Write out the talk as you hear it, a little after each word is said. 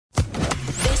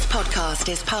podcast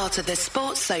is part of the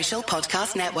Sports Social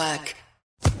Podcast Network.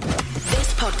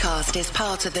 This podcast is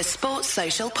part of the Sports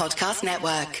Social Podcast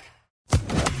Network.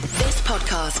 This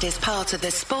podcast is part of the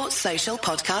Sports Social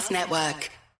Podcast Network.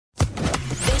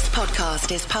 This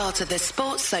podcast is part of the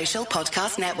Sports Social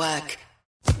Podcast Network.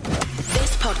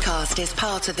 This podcast is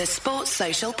part of the Sports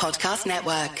Social Podcast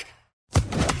Network.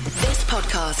 This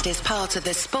podcast is part of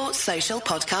the Sports Social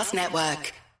Podcast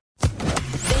Network.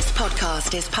 This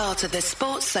podcast is part of the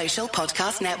Sports Social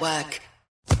Podcast Network.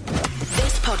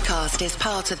 This podcast is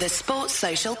part of the Sports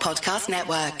Social Podcast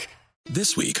Network.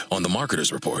 This week on The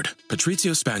Marketer's Report,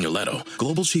 Patrizio Spagnoletto,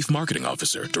 Global Chief Marketing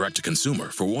Officer, Direct-to-Consumer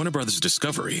for Warner Brothers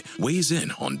Discovery, weighs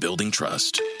in on building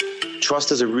trust.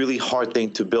 Trust is a really hard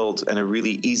thing to build and a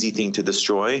really easy thing to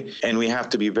destroy, and we have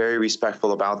to be very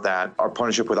respectful about that. Our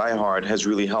partnership with iHeart has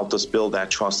really helped us build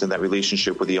that trust and that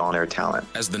relationship with the on-air talent.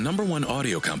 As the #1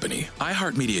 audio company,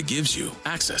 iHeartMedia gives you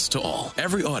access to all.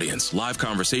 Every audience, live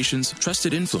conversations,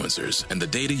 trusted influencers, and the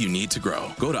data you need to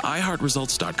grow. Go to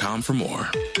iHeartResults.com for more.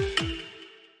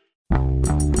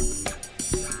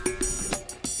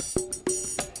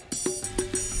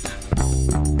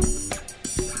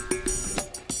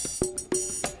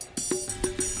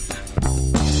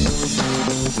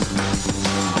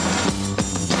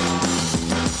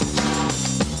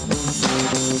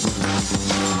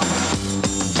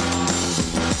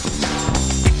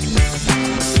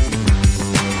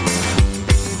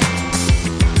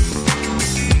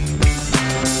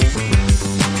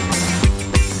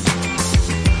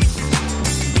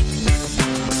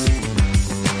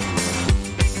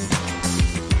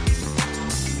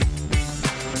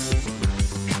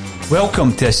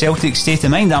 Welcome to a Celtic State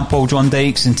of Mind. I'm Paul John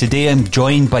Dykes, and today I'm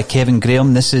joined by Kevin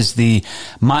Graham. This is the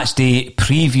matchday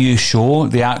preview show,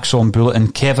 the Axon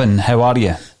Bulletin. Kevin, how are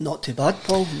you? Not too bad,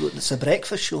 Paul. It's a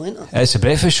breakfast show, isn't it? It's a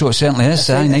breakfast show, it certainly is.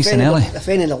 Nice and early. If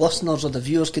any of the listeners or the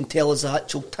viewers can tell us the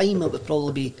actual time, it would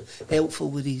probably be helpful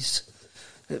with these.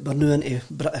 We're new into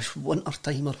British winter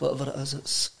time or whatever it is.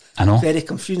 It's very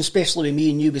confusing, especially with me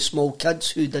and you with small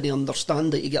kids who didn't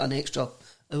understand that you get an extra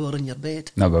hour in your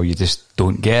bed. No, well, you just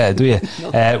don't get it, do you?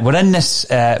 No. We're in this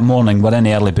morning, we're in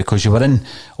early because you were in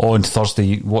on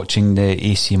Thursday watching the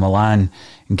AC Milan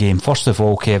game. First of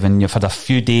all, Kevin, you've had a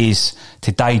few days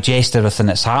to digest everything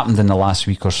that's happened in the last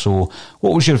week or so.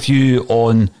 What was your view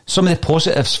on some of the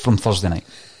positives from Thursday night?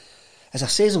 As I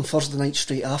says on Thursday night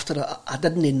straight after it, I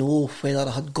didn't know whether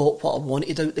I had got what I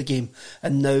wanted out the game.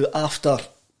 And now after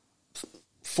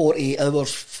 48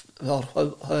 hours or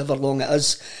however long it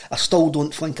is, I still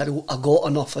don't think I got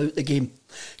enough out the game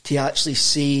to actually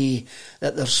say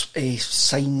that there's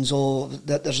signs of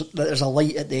that there's a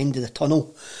light at the end of the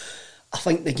tunnel. I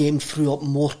think the game threw up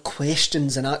more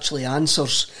questions than actually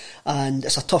answers, and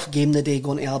it's a tough game today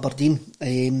going to Aberdeen.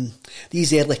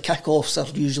 These early kick-offs are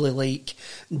usually like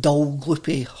dull,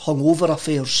 gloopy, hungover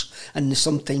affairs, and they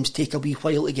sometimes take a wee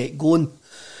while to get going.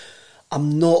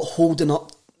 I'm not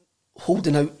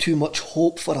holding out too much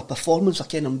hope for a performance.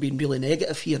 Again, I'm being really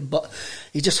negative here, but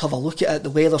you just have a look at it.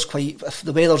 If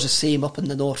the weather's the same up in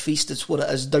the northeast as what it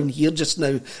is down here just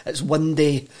now, it's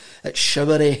windy, it's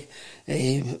showery,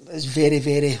 it's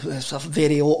it's a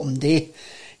very autumn day,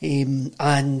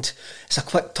 and it's a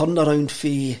quick turnaround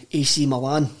for AC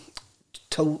Milan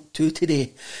to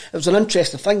today. It was an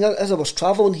interesting thing. As I was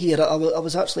travelling here, I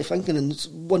was actually thinking, and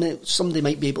somebody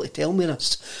might be able to tell me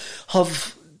this,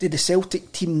 did the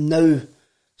Celtic team now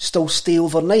still stay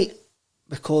overnight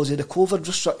because of the COVID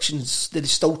restrictions? Did they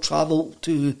still travel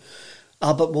to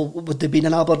Aberdeen? Well, would they been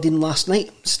in Aberdeen last night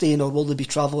staying, or will they be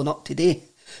travelling up today?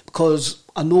 Because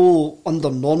I know under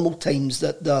normal times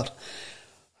that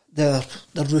their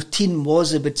routine was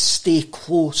they would stay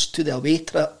close to the away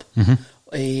trip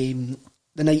the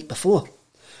night before.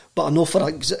 But I know,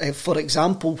 for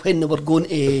example, when they were going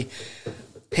to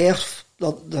Perth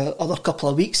the other couple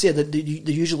of weeks there, they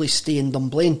usually stay in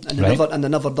Dunblane, and they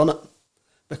never done it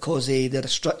because of the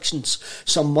restrictions.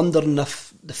 So I'm wondering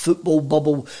if the football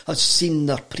bubble has seen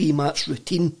their pre-match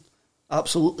routine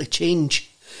absolutely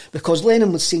change, because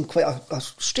Lennon was saying quite a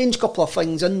strange couple of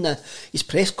things in his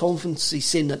press conference. He's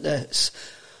saying that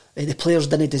the players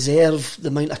didn't deserve the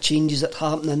amount of changes that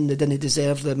happening. They didn't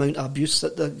deserve the amount of abuse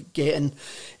that they're getting.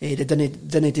 They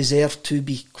didn't deserve to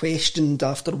be questioned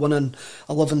after winning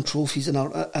 11 trophies in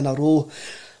a row.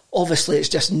 Obviously, it's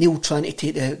just Neil trying to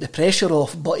take the pressure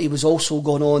off, but he was also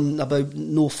going on about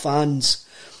no fans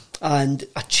and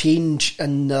a change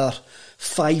in their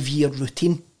 5-year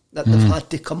routine that they've had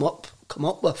to come up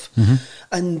with.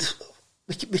 And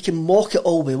we can mock it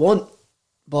all we want,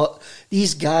 but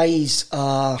these guys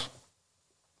are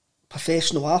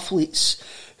professional athletes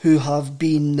who have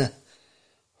been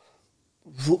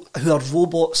who are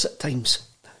robots at times,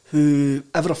 who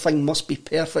everything must be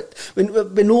perfect. We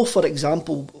know, for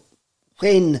example,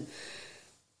 when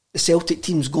the Celtic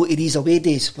teams go to these away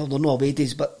days, well, they're not away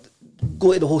days, but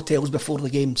go to the hotels before the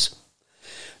games,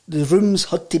 the rooms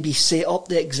had to be set up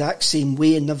the exact same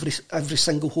way in every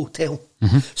single hotel.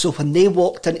 Mm-hmm. So when they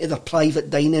walked into their private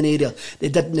dining area, they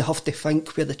didn't have to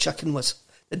think where the chicken was.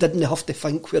 They didn't have to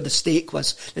think where the steak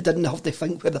was. They didn't have to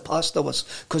think where the pasta was,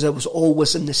 because it was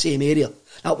always in the same area.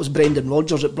 That was Brendan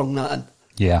Rodgers that brought that in.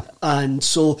 Yeah. And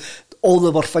so all they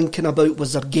were thinking about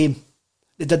was their game.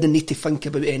 They didn't need to think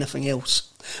about anything else.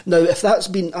 Now, if that's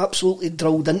been absolutely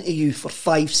drilled into you for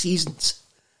 5 seasons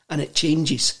and it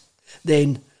changes,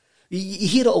 then you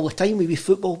hear it all the time with wee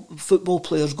football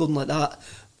players going like that.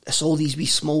 It's all these wee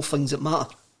small things that matter.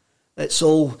 It's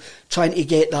all trying to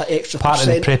get that extra part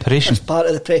of the preparation. It's part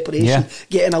of the preparation. Yeah.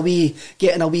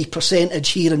 Getting a wee percentage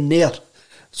here and there,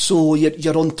 so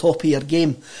you're on top of your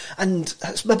game. And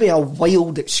it's maybe a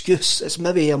wild excuse. It's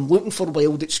maybe I'm looking for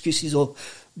wild excuses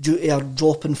due to our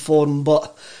drop in form,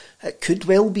 but it could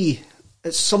well be.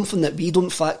 It's something that we don't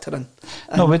factor in.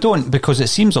 No, we don't, because it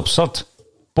seems absurd.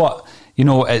 But, you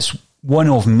know, it's one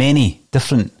of many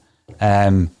different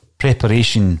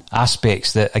preparation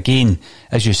aspects that, again,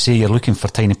 as you say, you're looking for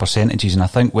tiny percentages. And I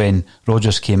think when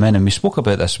Rodgers came in, and we've spoken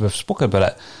about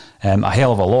it a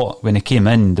hell of a lot. When he came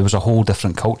in, there was a whole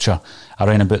different culture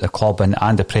around about the club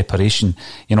and the preparation.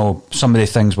 You know, some of the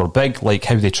things were big, like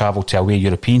how they travel to away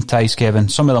European ties, Kevin.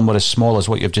 Some of them were as small as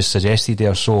what you've just suggested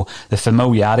there. So the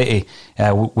familiarity,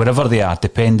 wherever they are,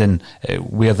 depending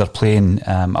where they're playing,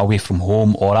 away from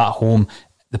home or at home,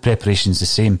 the preparation's the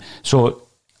same. So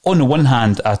on the one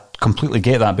hand, I completely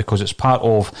get that, because it's part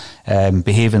of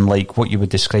behaving like what you would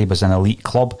describe as an elite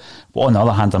club. But on the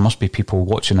other hand, there must be people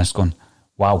watching this going,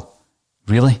 wow,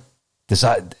 really? Does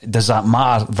that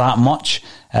matter that much?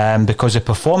 Because the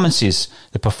performances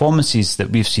that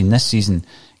we've seen this season,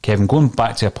 Kevin, going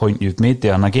back to a point you've made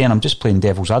there, and again, I'm just playing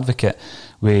devil's advocate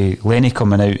with Lenny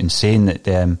coming out and saying that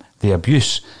the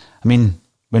abuse, I mean,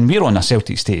 when we're on a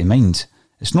Celtic state of mind,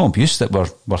 it's no abuse that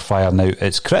we're firing out,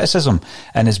 it's criticism,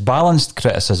 and it's balanced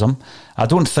criticism. I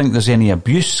don't think there's any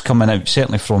abuse coming out,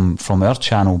 certainly from our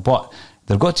channel, but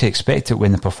they've got to expect it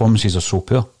when the performances are so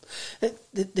poor.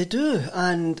 They do,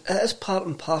 and it is part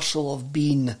and parcel of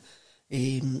being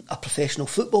a professional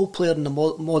football player in the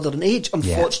modern age,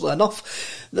 unfortunately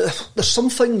enough. There's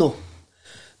something, though.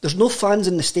 There's no fans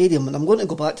in the stadium, and I'm going to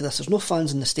go back to this. There's no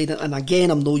fans in the stadium, and again,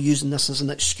 I'm not using this as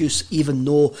an excuse, even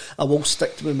though I will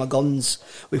stick to my guns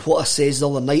with what I said the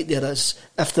other night. There is,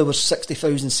 if there was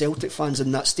 60,000 Celtic fans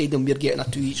in that stadium, we're getting a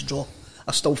 2-each draw.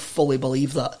 I still fully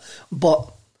believe that.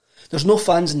 But there's no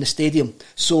fans in the stadium,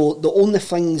 so the only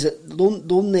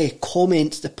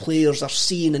comments the players are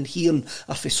seeing and hearing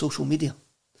are for social media.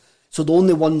 So the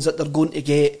only ones that they're going to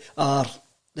get are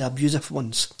the abusive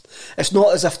ones. It's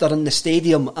not as if they're in the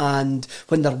stadium and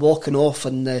when they're walking off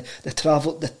and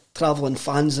the travelling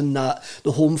fans and that,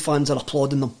 the home fans are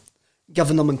applauding them,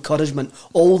 giving them encouragement.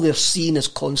 All they're seeing is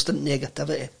constant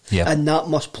negativity, and that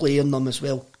must play in them as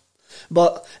well.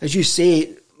 But as you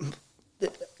say,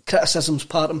 criticism's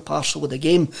part and parcel of the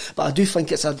game, but I do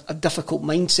think it's a difficult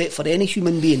mindset for any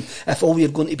human being if all you're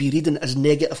going to be reading is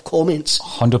negative comments.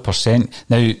 100%.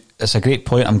 Now, it's a great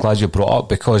point I'm glad you brought up,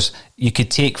 because you could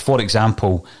take, for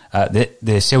example,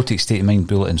 the Celtic State of Mind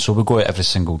Bulletin. So we go out every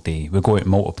single day. We go out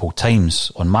multiple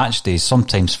times on match days,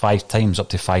 sometimes 5 times, up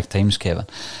to 5 times, Kevin.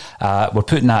 We're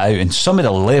putting that out, and some of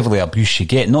the level of abuse you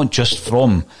get, not just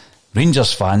from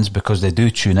Rangers fans, because they do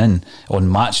tune in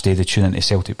on match day, they tune into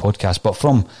Celtic podcast, but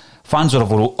from fans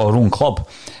of our own club.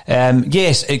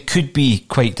 Yes, it could be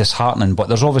quite disheartening, but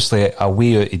there's obviously a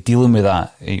way out of dealing with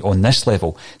that on this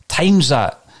level. Times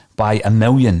that by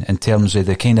 1,000,000 in terms of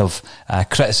the kind of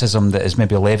criticism that is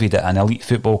maybe levied at an elite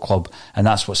football club, and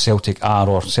that's what Celtic are,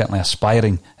 or certainly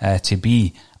aspiring to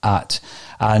be at.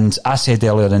 And I said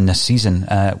earlier in this season,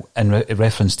 in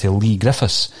reference to Lee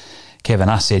Griffiths, Kevin,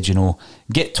 I said,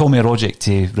 get Tommy Rogic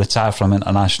to retire from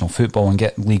international football and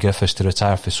get Lee Griffiths to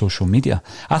retire for social media.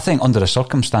 I think under the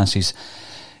circumstances,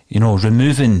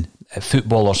 removing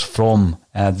footballers from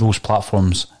those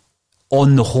platforms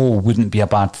on the whole wouldn't be a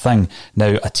bad thing.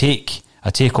 Now, I take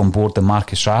on board the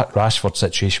Marcus Rashford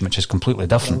situation, which is completely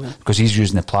different, because he's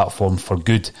using the platform for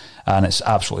good, and it's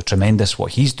absolutely tremendous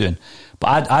what he's doing.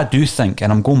 But I do think,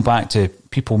 and I'm going back to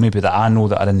people maybe that I know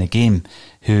that are in the game,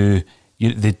 who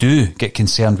they do get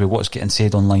concerned with what's getting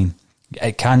said online.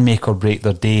 It can make or break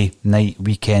their day, night,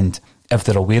 weekend, if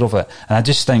they're aware of it. And I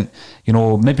just think,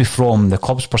 maybe from the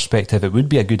club's perspective, it would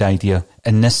be a good idea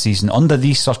in this season, under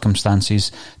these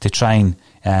circumstances, to try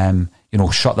and,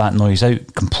 shut that noise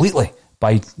out completely.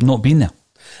 by not being there.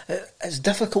 It's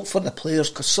difficult for the players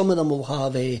because some of them will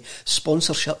have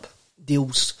sponsorship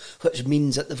deals, which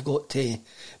means that they've got to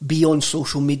be on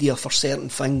social media for certain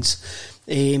things.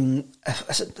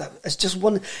 It's just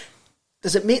one.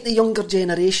 Does it make the younger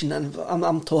generation, and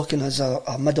I'm talking as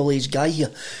a middle-aged guy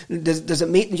here, does it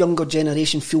make the younger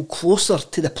generation feel closer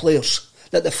to the players?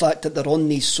 That the fact that they're on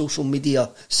these social media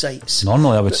sites?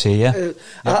 Normally, I would say, yeah.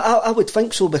 I would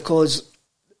think so, because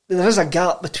there is a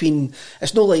gap between.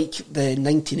 It's not like the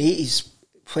 1980s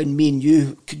when me and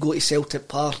you could go to Celtic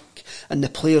Park and the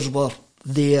players were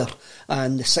there,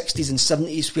 and the 60s and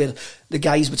 70s where the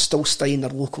guys would still stay in their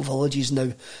local villages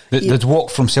now. They'd walk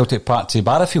from Celtic Park to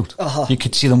Barrowfield. You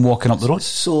could see them walking up the road.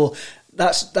 So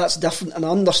that's different, and I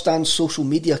understand social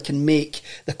media can make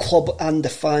the club and the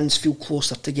fans feel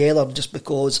closer together, just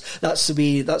because that's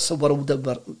the world that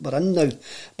we're in now.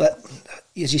 But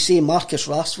as you say, Marcus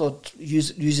Rashford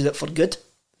uses it for good.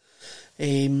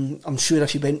 I'm sure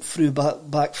if you went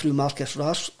back through Marcus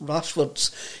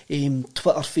Rashford's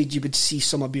Twitter feed, you would see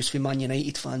some abuse from Man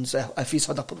United fans if he's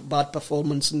had a bad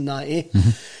performance in that. Mm-hmm.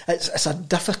 It's a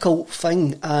difficult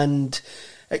thing, and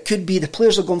it could be the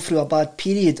players are going through a bad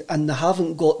period and they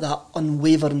haven't got that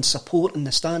unwavering support in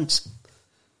the stands.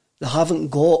 They haven't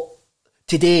got.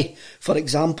 Today, for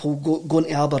example, going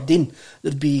to Aberdeen,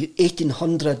 there'd be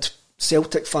 1,800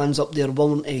 Celtic fans up there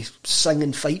willing to sing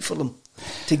and fight for them,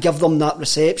 to give them that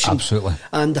reception. Absolutely.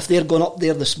 And if they're going up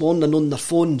there this morning on their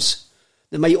phones,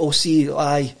 they might all see,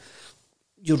 aye,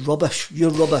 you're rubbish, you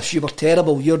were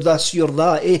terrible, you're this, you're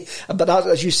that, But that,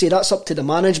 as you say, that's up to the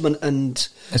management. And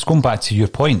it's going back to your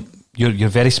point, your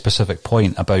very specific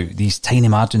point about these tiny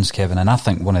margins, Kevin, and I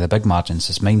think one of the big margins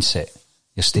is mindset,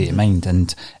 your state of mind.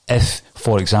 And if,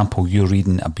 for example, you're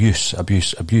reading abuse,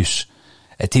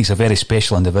 it takes a very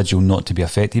special individual not to be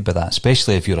affected by that,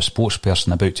 especially if you're a sports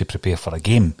person about to prepare for a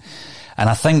game. And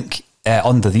I think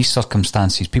under these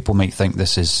circumstances, people might think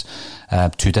this is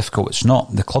too difficult. It's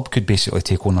not. The club could basically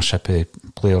take ownership of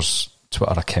players'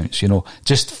 Twitter accounts,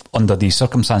 just under these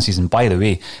circumstances. And by the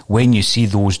way, when you see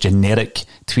those generic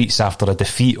tweets after a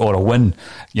defeat or a win,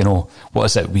 what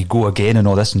is it? We go again and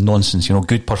all this nonsense,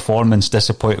 good performance,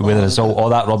 disappointed with the result, all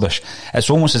that rubbish. It's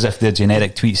almost as if they're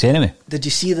generic tweets anyway. Did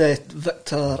you see the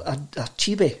Victor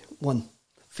Achibe one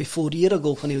for 4 years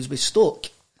ago when he was with Stoke?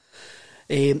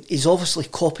 He's obviously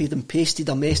copied and pasted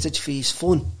a message for his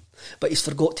phone, but he's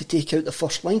forgot to take out the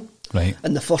first line. Right.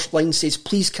 And the first line says,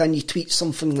 please can you tweet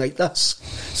something like this?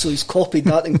 So he's copied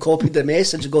that and copied the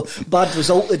message and go, bad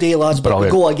result today, lads, but we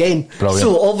go again. Brilliant.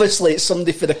 So obviously it's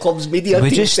somebody for the club's media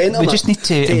team. We just need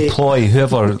to employ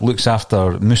whoever looks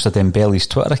after Moussa Dembele's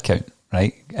Twitter account,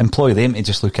 right? Employ them to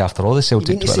just look after all the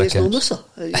Celtic Twitter accounts. You mean to say it's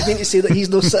no Moussa? You mean to say that he's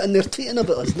not sitting there tweeting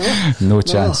about us, no? No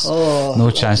chance.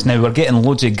 No chance. Now, we're getting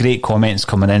loads of great comments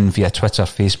coming in via Twitter,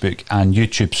 Facebook and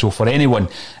YouTube. So for anyone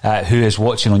who is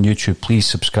watching on YouTube, please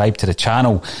subscribe to the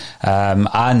channel.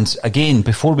 And again,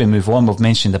 before we move on, we've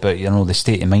mentioned about, the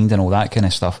state of mind and all that kind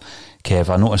of stuff. Kev,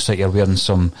 I noticed that you're wearing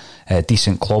some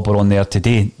decent clobber on there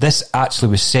today. This actually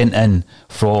was sent in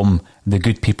from the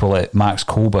good people at Max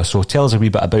Kolbe. So tell us a wee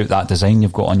bit about that design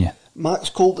you've got on you.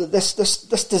 Max Kolbe,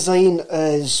 this design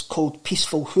is called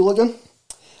Peaceful Hooligan,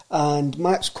 and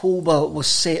Max Kolbe was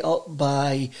set up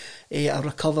by a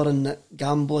recovering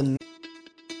gambling.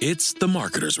 It's the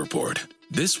Marketer's Report.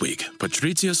 This week,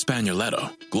 Patrizia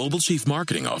Spagnoletto, Global Chief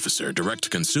Marketing Officer, Direct to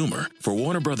Consumer for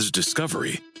Warner Brothers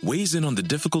Discovery, weighs in on the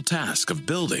difficult task of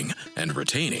building and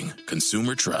retaining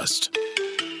consumer trust.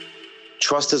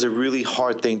 Trust is a really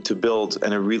hard thing to build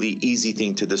and a really easy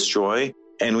thing to destroy,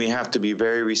 and we have to be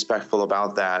very respectful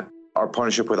about that. Our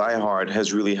partnership with iHeart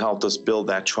has really helped us build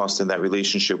that trust and that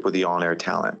relationship with the on-air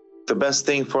talent. The best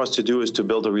thing for us to do is to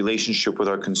build a relationship with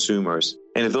our consumers.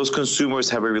 And if those consumers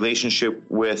have a relationship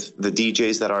with the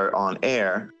DJs that are on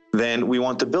air, then we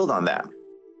want to build on that.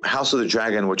 House of the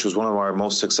Dragon, which was one of our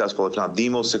most successful, if not the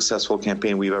most successful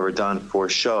campaign we've ever done for a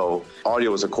show,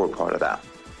 audio was a core part of that.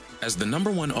 As the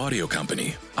 #1 audio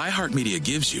company, iHeartMedia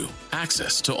gives you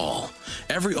access to all.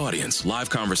 Every audience, live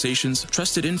conversations,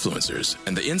 trusted influencers,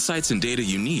 and the insights and data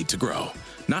you need to grow.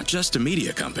 Not just a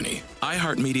media company,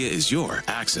 iHeartMedia is your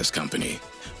access company.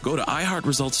 Go to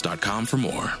iHeartResults.com for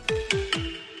more.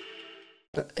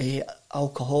 An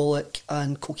alcoholic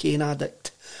and cocaine addict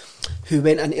who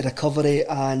went into recovery,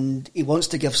 and he wants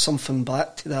to give something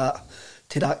back to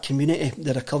that community,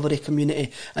 the recovery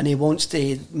community, and he wants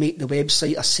to make the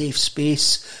website a safe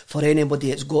space for anybody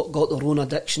that's got their own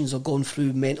addictions or gone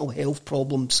through mental health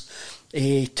problems,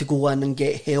 to go in and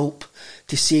get help,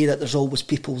 to say that there's always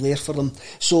people there for them.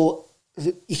 So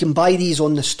you can buy these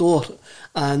on the store,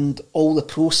 and all the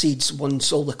proceeds,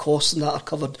 once all the costs and that are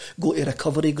covered, go to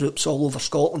recovery groups all over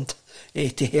Scotland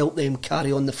to help them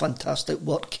carry on the fantastic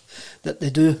work that they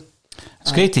do.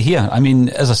 It's great to hear. I mean,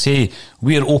 as I say,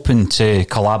 we're open to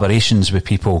collaborations with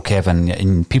people, Kevin,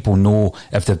 and people know,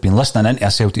 if they've been listening into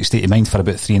a Celtic State of Mind for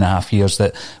about 3.5 years,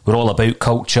 that we're all about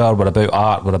culture, we're about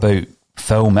art, we're about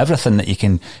film, everything that you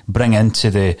can bring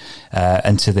into the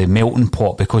melting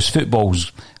pot, because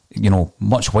football's, you know,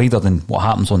 much wider than what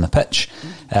happens on the pitch.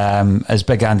 As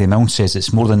Big Andy Milne says,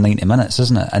 it's more than 90 minutes,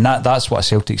 isn't it? And that's what a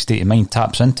Celtic State of Mind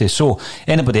taps into. So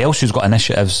anybody else who's got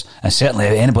initiatives, and certainly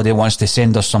anybody who wants to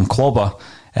send us some clobber,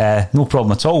 no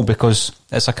problem at all, because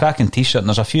it's a cracking t-shirt and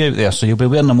there's a few out there, so you'll be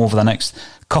wearing them over the next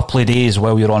couple of days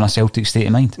while you're on a Celtic State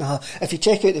of Mind. If you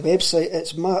check out the website,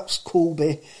 it's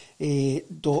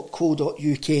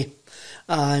maxcolby.co.uk.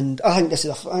 And I think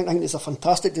it's a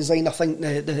fantastic design. I think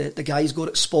the guy's got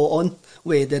it spot on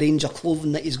with the range of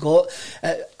clothing that he's got.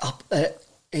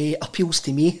 It appeals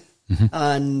to me,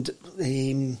 and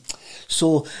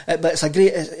but it's a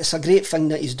great thing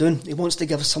that he's doing. He wants to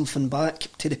give something back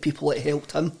to the people that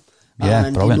helped him,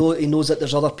 and he knows that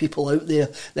there's other people out there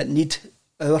that need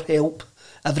our help,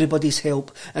 everybody's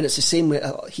help, and it's the same with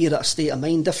here at A State of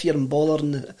Mind. If you're in bother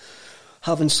and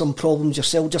having some problems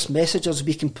yourself, just message us.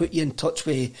 We can put you in touch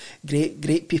with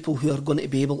great people who are going to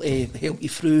be able to help you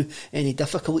through any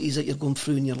difficulties that you're going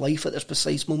through in your life at this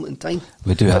precise moment in time.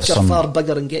 We do have some far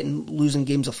bigger than losing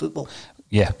games of football.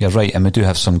 Yeah, you're right, and we do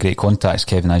have some great contacts,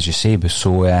 Kevin, as you say,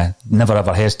 so never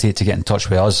ever hesitate to get in touch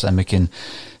with us, and we can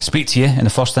speak to you in the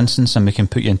first instance, and we can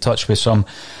put you in touch with some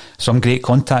great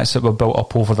contacts that were built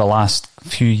up over the last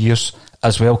few years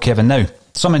as well, Kevin. Now,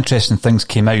 some interesting things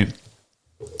came out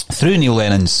through Neil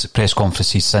Lennon's press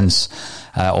conferences since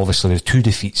obviously the 2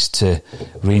 defeats to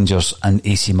Rangers and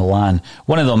AC Milan.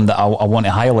 One of them that I want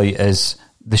to highlight is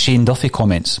the Shane Duffy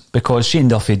comments, because Shane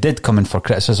Duffy did come in for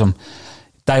criticism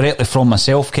directly from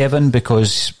myself, Kevin,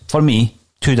 because for me,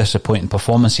 2 disappointing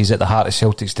performances at the heart of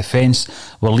Celtic's defence.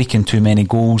 We're leaking too many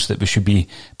goals that we should be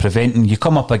preventing. You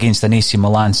come up against an AC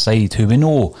Milan side who we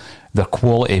know their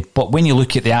quality, but when you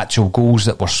look at the actual goals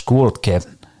that were scored,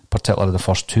 Kevin, particularly the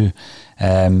first 2,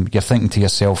 you're thinking to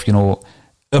yourself, you know,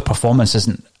 our performance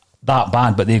isn't that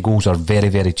bad, but their goals are very,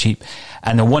 very cheap.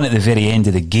 And the one at the very end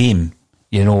of the game,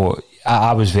 you know,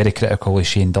 I was very critical of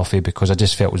Shane Duffy because I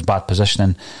just felt it was bad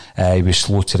positioning. He was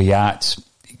slow to react.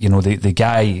 You know, the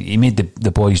guy, he made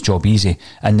the boys' job easy,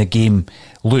 and the game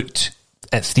looked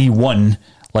at 3-1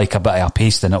 like a bit of a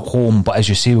pasting at home, but as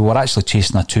you say, we were actually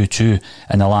chasing a 2-2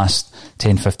 in the last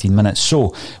 10-15 minutes.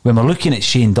 So when we're looking at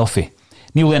Shane Duffy,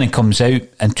 Neil Lennon comes out,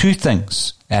 and 2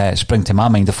 things spring to my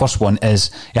mind. The first one is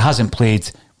he hasn't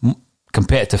played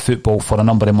competitive football for a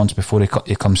number of months before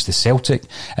he comes to Celtic,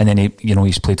 and then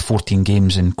he's played 14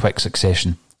 games in quick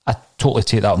succession. I totally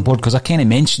take that on board, because I kind of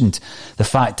mentioned the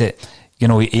fact that, you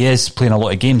know, he is playing a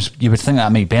lot of games. You would think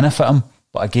that might benefit him,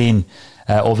 but again,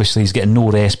 obviously he's getting no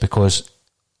rest because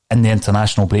in the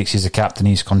international breaks he's the captain of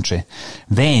his country.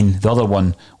 Then the other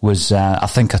one was, I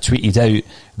think I tweeted out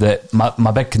that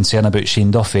my big concern about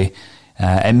Shane Duffy,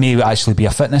 it may actually be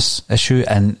a fitness issue,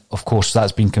 and of course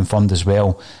that's been confirmed as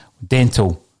well.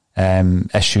 Dental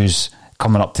issues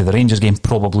coming up to the Rangers game,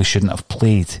 probably shouldn't have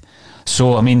played.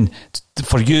 So I mean,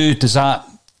 for you, does that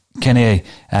kind of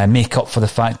make up for the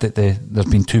fact that there's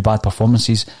been 2 bad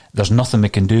performances? There's nothing we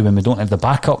can do when we don't have the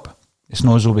backup. It's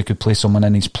not as though we could play someone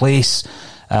in his place.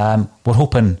 We're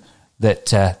hoping that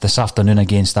this afternoon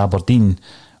against Aberdeen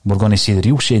we're going to see the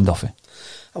real Shane Duffy.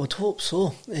 I would hope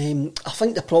so. I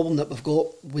think the problem that we've got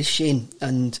with Shane,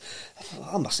 and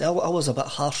I myself, I was a bit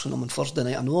harsh on him on Thursday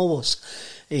night, I know I was.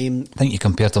 I think you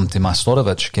compared him to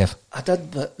Mastorovic, Kev. I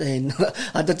did, but then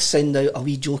I did send out a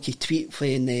wee jokey tweet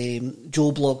when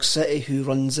Joe Blog City, who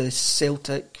runs the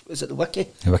Celtic, is it the Wiki?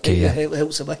 The Wiki, yeah.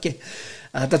 Helps the Wiki.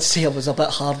 I did say I was a bit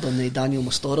hard on Daniel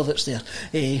Mastorovic there,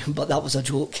 but that was a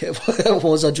joke. It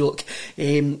was a joke.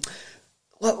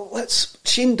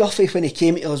 Shane Duffy, when he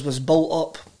came to us, was built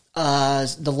up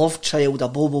as the love child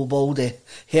of Bobo Baldy,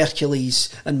 Hercules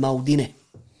and Maldini.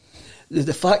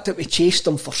 The fact that we chased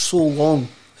him for so long,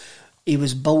 he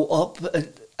was built up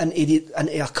into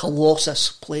a colossus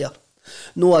player.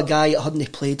 No, a guy that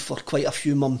hadn't played for quite a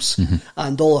few months,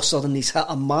 and all of a sudden he's hit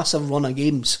a massive run of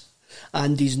games,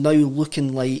 and he's now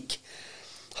looking like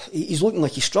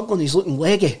he's struggling. He's looking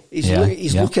leggy.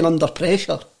 He's looking under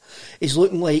pressure. He's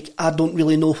looking like, I don't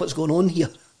really know what's going on here.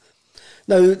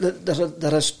 Now,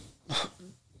 there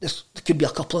could be a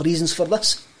couple of reasons for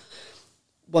this.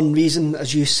 One reason,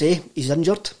 as you say, he's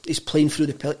injured. He's playing through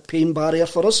the pain barrier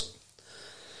for us.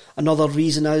 Another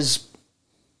reason is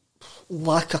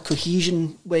lack of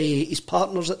cohesion with his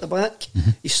partners at the back.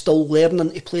 He's still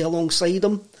learning to play alongside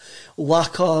them.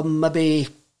 Lack of maybe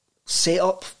set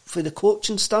up for the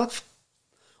coaching staff.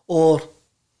 Or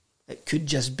it could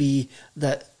just be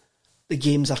that the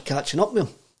games are catching up with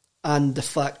him. And the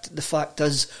fact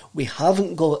is, we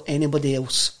haven't got anybody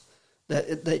else.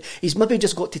 That he's maybe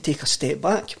just got to take a step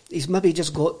back. He's maybe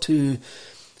putting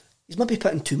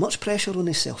too much pressure on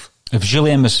himself. If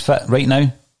Julien was fit right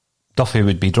now, Duffy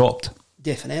would be dropped.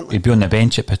 Definitely. He'd be on the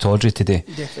bench at Pittodrie today.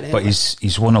 Definitely. But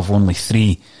he's one of only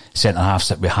 3 centre-halves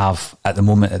that we have at the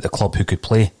moment at the club who could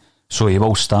play. So he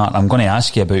will start. I'm going to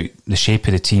ask you about the shape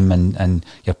of the team and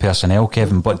your personnel,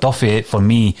 Kevin. But Duffy, for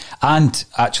me, and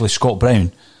actually Scott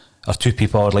Brown, are 2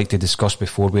 people I would like to discuss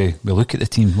before we look at the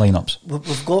team lineups.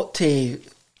 We've got to...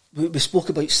 We spoke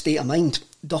about state of mind.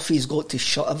 Duffy's got to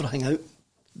shut everything out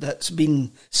that's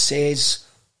been says...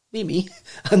 me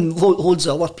and loads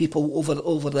of other people over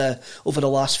the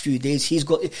last few days. He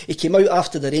came out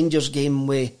after the Rangers game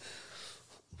with,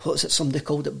 somebody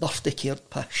called it birthday card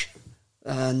pish,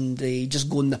 and they just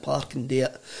go in the park and do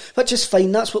it, which is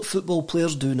fine. That's what football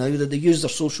players do now. They use their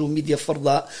social media for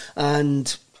that,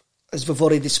 and as we've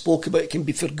already spoke about, it can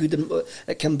be for good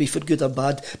or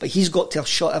bad. But he's got to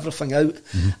shut everything out,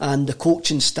 and the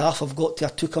coaching staff have got to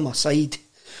have took him aside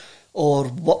or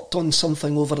worked on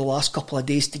something over the last couple of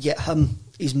days to get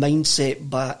his mindset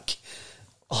back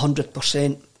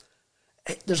 100%.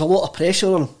 There's a lot of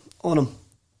pressure on him.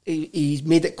 He's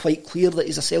made it quite clear that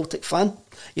he's a Celtic fan.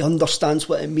 He understands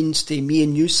what it means to me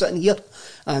and you sitting here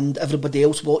and everybody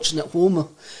else watching at home.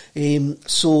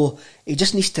 So he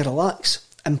just needs to relax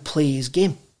and play his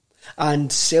game.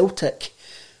 And Celtic,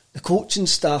 the coaching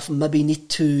staff maybe need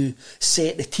to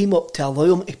set the team up to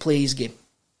allow him to play his game.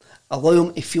 Allow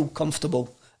him to feel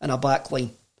comfortable in a back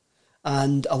line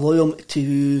and allow him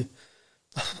to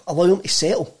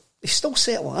settle. He's still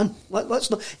settling in.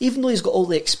 Let's not, even though he's got all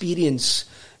the experience,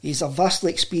 he's a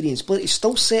vastly experienced player, he's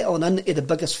still settling into the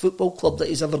biggest football club that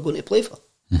he's ever going to play for.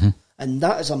 And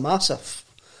that is a massive...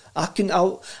 I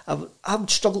would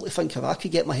struggle to think if I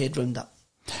could get my head around that.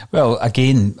 Well,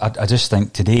 again, I just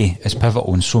think today is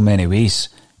pivotal in so many ways,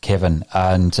 Kevin,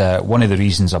 and one of the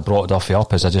reasons I brought Duffy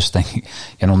up is I just think,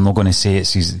 I'm not going to say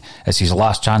it's his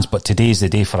last chance, but today's the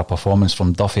day for a performance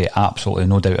from Duffy, absolutely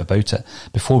no doubt about it.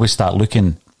 Before we start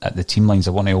looking at the team lines,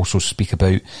 I want to also speak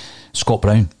about Scott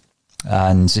Brown.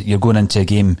 And you're going into a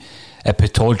game at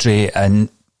Pittodrie, and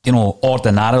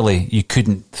ordinarily you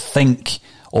couldn't think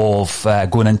of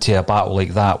going into a battle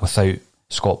like that without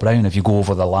Scott Brown if you go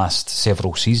over the last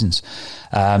several seasons.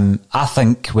 I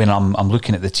think when I'm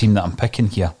looking at the team that I'm picking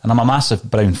here, and I'm a massive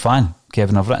Brown fan,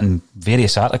 Kevin, I've written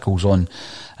various articles on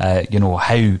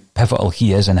how pivotal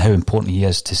he is and how important he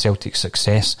is to Celtic's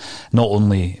success, not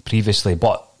only previously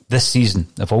but this season,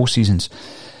 of all seasons.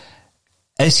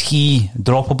 Is he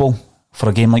droppable for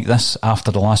a game like this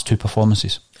after the last 2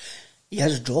 performances? He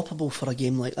is droppable for a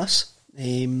game like this,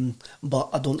 but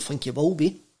I don't think he will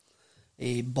be.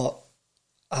 But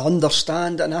I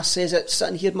understand, and I says it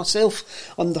sitting here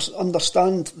myself,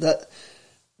 understand that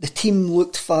the team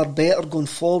looked far better going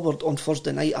forward on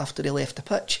Thursday night after he left the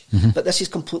pitch. But this is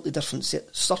completely different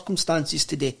circumstances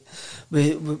today.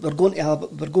 We're going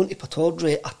to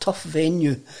Pittodrie, a tough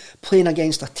venue, playing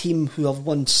against a team who have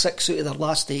won 6 out of their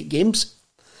last 8 games,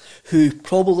 who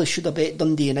probably should have bet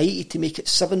Dundee United to make it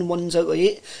 7 wins out of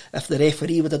 8 if the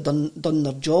referee would have done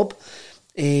their job.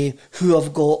 Who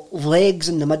have got legs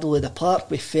in the middle of the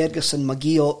park with Ferguson,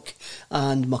 McGeoch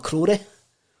and McCrory.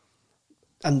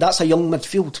 And that's a young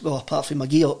midfield, well, apart from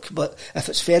McGeoch, but if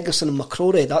it's Ferguson and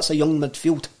McCrory, that's a young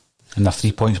midfield. And they're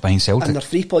 3 points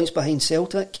behind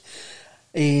Celtic.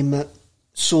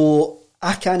 So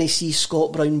I can't see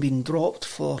Scott Brown being dropped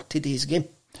for today's game.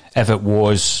 If it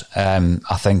was,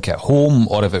 I think, at home,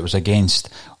 or if it was against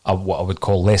what I would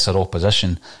call lesser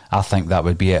opposition, I think that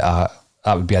would be a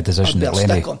decision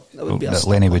that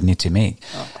Lenny would need to make.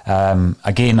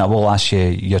 Again, I will ask you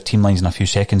your team lines in a few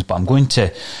seconds, but I'm going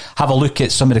to have a look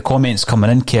at some of the comments coming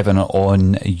in, Kevin,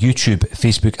 on YouTube,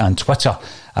 Facebook and Twitter.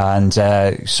 And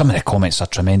some of the comments are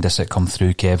tremendous that come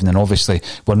through, Kevin, and obviously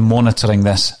we're monitoring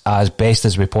this as best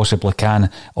as we possibly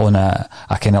can on a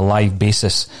kind of live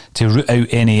basis to root out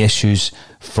any issues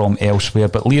from elsewhere.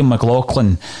 But Liam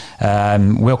McLaughlin,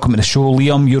 welcome to the show.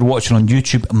 Liam, you're watching on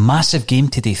YouTube. Massive game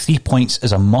today, 3 points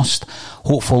is a must.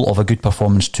 Hopeful of a good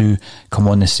performance to come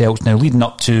on the Celts. Now, leading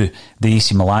up to the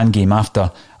AC Milan game,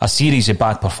 after a series of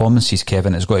bad performances,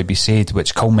 Kevin, it's got to be said,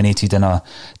 which culminated in a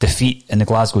defeat in the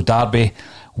Glasgow Derby,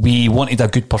 we wanted a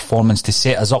good performance to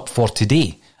set us up for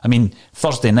today. I mean,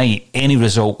 Thursday night, any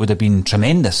result would have been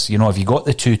tremendous. If you got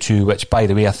the 2-2, which, by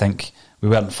the way, I think we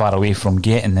weren't far away from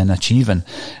getting and achieving,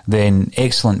 then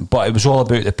excellent. But it was all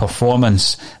about the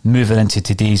performance moving into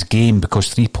today's game,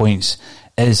 because 3 points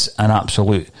is an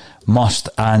absolute must.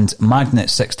 And Magnet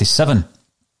 67,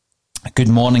 good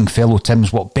morning, fellow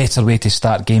Tims. What better way to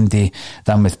start game day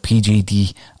than with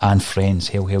PJD and friends?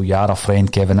 Hail, hail, you are a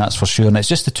friend, Kevin, that's for sure. And it's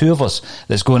just the two of us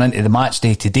that's going into the match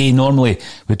day today. Normally,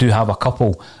 we do have a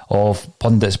couple of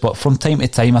pundits, but from time to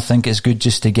time, I think it's good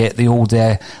just to get the old,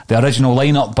 the original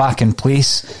lineup back in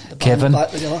place, Kevin.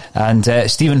 And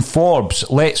Stephen Forbes,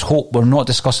 let's hope we're not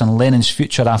discussing Lennon's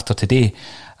future after today,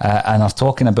 and are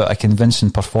talking about a convincing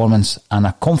performance and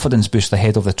a confidence boost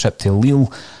ahead of the trip to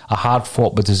Lille, a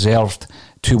hard-fought but deserved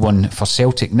 2-1 for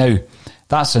Celtic. Now,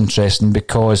 that's interesting,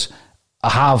 because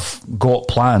I have got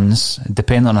plans,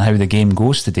 depending on how the game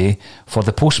goes today, for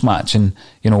the post-match, and,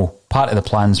 you know, part of the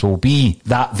plans will be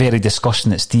that very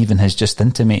discussion that Stephen has just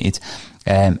intimated,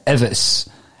 if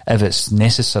it's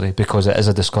necessary, because it is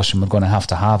a discussion we're going to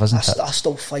have, isn't it? I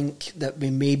still think that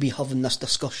we may be having this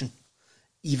discussion,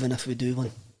 even if we do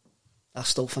win. I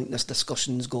still think this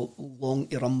discussion's got long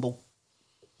to rumble,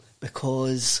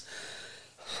 because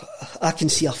I can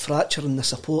see a fracture in the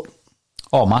support.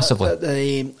 Oh,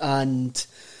 massively. And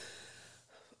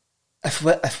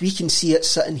if we can see it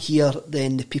sitting here,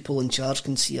 then the people in charge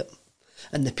can see it.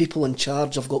 And the people in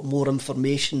charge have got more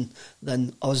information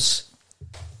than us,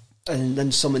 and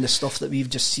than some of the stuff that we've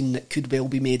just seen that could well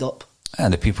be made up.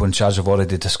 And the people in charge have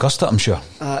already discussed it, I'm sure.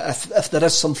 If there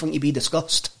is something to be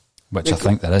discussed. Which I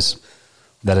think there is.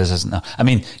 There is, isn't there? I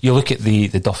mean, you look at the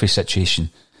Duffy situation.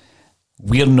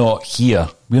 We're not here.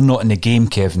 We're not in the game,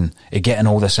 Kevin, of getting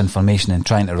all this information and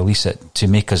trying to release it to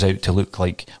make us out to look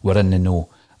like we're in the know.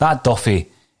 That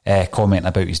Duffy comment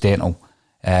about his dental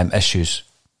issues,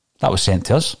 that was sent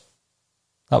to us.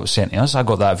 I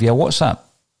got that via WhatsApp.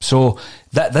 So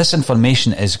this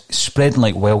information is spreading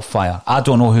like wildfire. I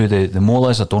don't know who the mole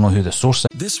is. I don't know who the source is.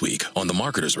 This week on the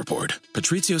Marketer's Report,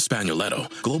 Patrizio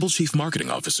Spagnoletto, Global Chief Marketing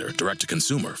Officer,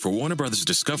 Direct-to-Consumer for Warner Brothers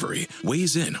Discovery,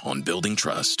 weighs in on building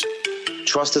trust.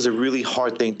 Trust is a really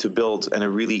hard thing to build and a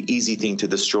really easy thing to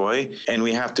destroy, and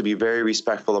we have to be very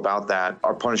respectful about that.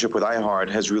 Our partnership with iHeart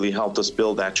has really helped us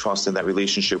build that trust and that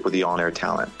relationship with the on-air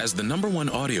talent. As the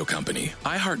 #1 audio company,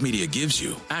 iHeartMedia gives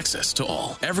you access to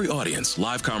all. Every audience,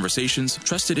 live conversations,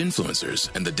 trusted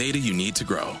influencers, and the data you need to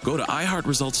grow. Go to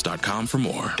iHeartResults.com for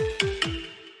more.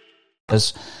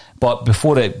 But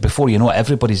before you know it,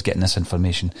 everybody's getting this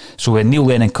information. So when Neil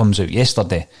Lennon comes out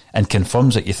yesterday and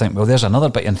confirms it, you think, well, there's another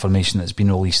bit of information that's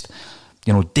been released,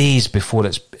 you know, days before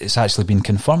it's actually been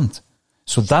confirmed.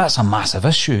 So that's a massive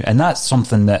issue, and that's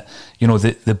something that, you know,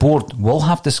 the board will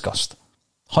have discussed,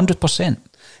 100%.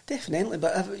 Definitely,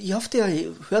 but you have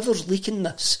to, whoever's leaking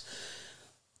this,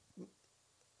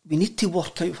 we need to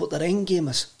work out what their end game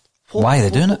is. Why are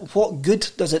they doing it? What good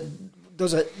does it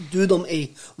do them to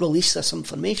release this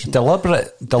information?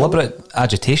 Deliberate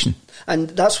agitation. And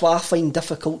that's what I find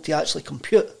difficult to actually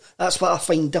compute. That's what I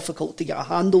find difficult to get a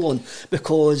handle on,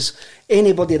 because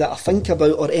anybody that I think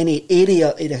about, or any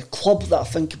area of the club that I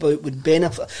think about, would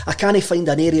benefit. I can't find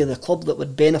an area of the club that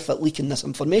would benefit leaking this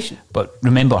information. But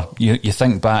remember, you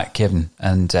think back, Kevin,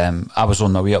 and I was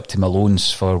on my way up to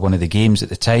Malone's for one of the games at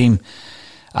the time,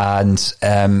 and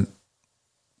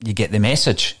you get the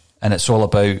message, and it's all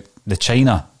about the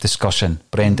China discussion,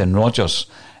 Brendan Rodgers,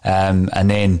 and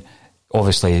then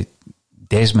obviously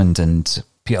Desmond and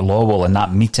Peter Lawwell and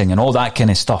that meeting and all that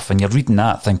kind of stuff, and you're reading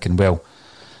that thinking, well,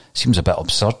 seems a bit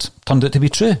absurd. Turned out to be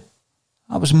true.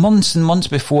 That was months and months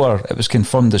before it was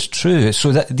confirmed as true.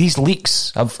 So that these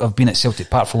leaks have been at Celtic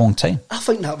Park for a long time. I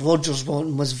think that Rodgers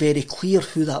one was very clear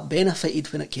who that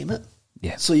benefited when it came out.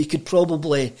 Yeah. So you could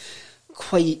probably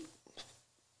quite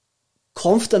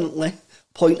confidently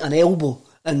point an elbow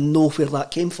and know where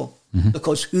that came from,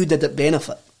 because who did it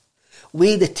benefit?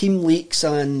 Way the team leaks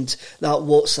and that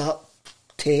WhatsApp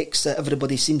text that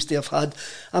everybody seems to have had,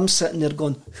 I'm sitting there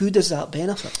going, who does that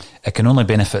benefit? It can only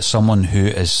benefit someone who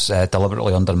is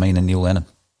deliberately undermining Neil Lennon,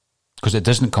 because it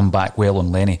doesn't come back well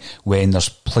on Lenny when there's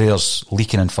players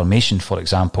leaking information, for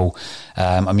example.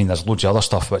 I mean, there's loads of other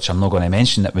stuff which I'm not going to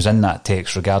mention that was in that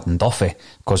text regarding Duffy,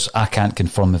 because I can't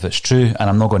confirm if it's true, and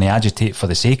I'm not going to agitate for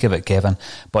the sake of it, Kevin,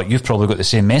 but you've probably got the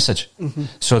same message.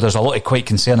 So there's a lot of quite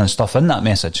concerning stuff in that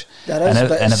message. There is,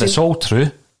 and if it's all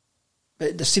true...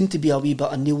 But there seemed to be a wee bit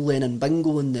of Neil Lennon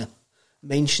bingo in there.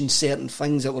 Mentioned certain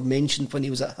things that were mentioned when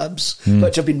he was at Hibs,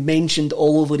 which have been mentioned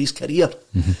all over his career.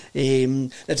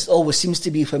 It always seems to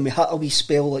be when we hit a wee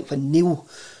spell, like when Neil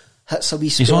hits a wee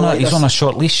spell. He's on a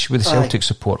short leash with Celtic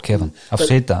support, Kevin. I've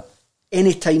said that.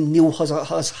 Any time Neil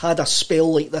has had a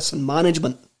spell like this in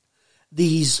management,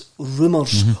 these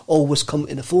rumours always come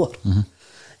to the fore.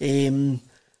 And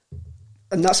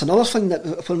that's another thing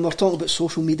that when we're talking about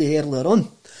social media earlier on,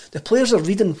 the players are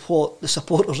reading what the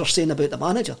supporters are saying about the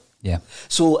manager. Yeah.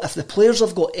 So if the players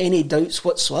have got any doubts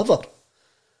whatsoever,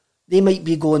 they might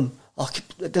be going, oh,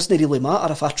 it doesn't really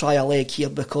matter if I try a leg here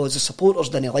because the supporters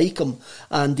didn't like him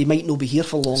and they might not be here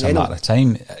for long. It's a matter of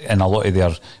time in a lot of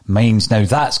their minds. Now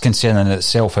that's concerning in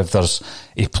itself if there's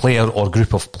a player or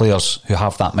group of players who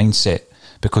have that mindset,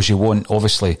 because you won't,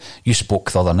 obviously, you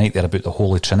spoke the other night there about the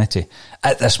Holy Trinity.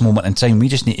 At this moment in time, we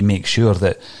just need to make sure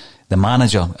that the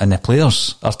manager and the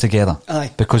players are together.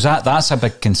 Aye. Because that's a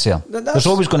big concern. There's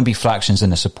always going to be fractions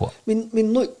in the support. I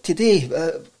mean look, today,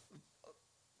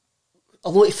 a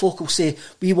lot of folk will say,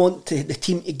 we want the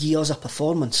team to give us a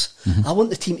performance. I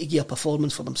want the team to give a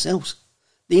performance for themselves.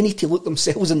 They need to look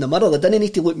themselves in the mirror. They don't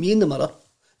need to look me in the mirror.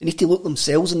 They need to look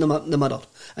themselves in the mirror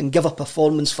and give a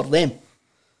performance for them.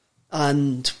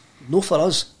 And no for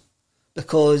us.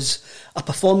 Because a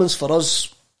performance for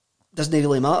us doesn't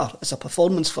really matter. It's a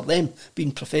performance for them,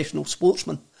 being professional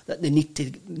sportsmen, that they need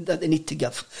to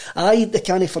give. Aye, they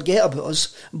can't forget about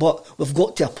us, but we've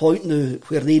got to a point now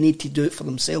where they need to do it for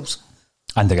themselves.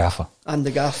 And the gaffer.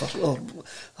 Or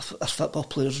football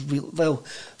players,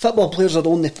 football players are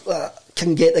only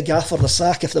can get the gaffer the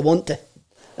sack if they want to.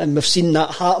 And we've seen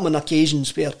that happen on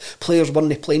occasions where players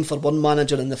weren't playing for one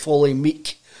manager and the following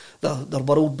week they're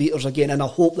world beaters again, and I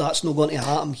hope that's not going to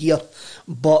happen here.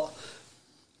 But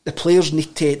the players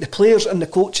and the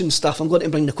coaching staff, I'm going to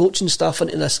bring the coaching staff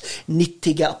into this, need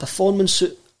to get a performance out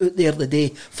there today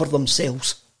for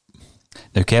themselves.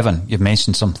 Now, Kevin, you've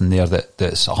mentioned something there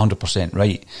that's 100%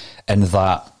 right, in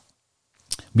that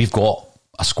we've got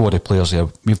a squad of players here,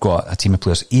 we've got a team of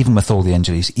players, even with all the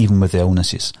injuries, even with the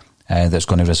illnesses, that's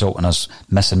going to result in us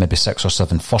missing maybe 6 or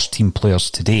 7 first team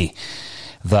players today,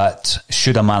 that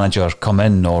should a manager come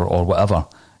in or whatever,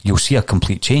 you'll see a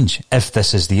complete change if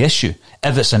this is the issue.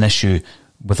 If it's an issue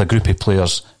with a group of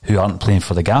players who aren't playing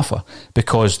for the gaffer,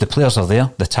 because the players are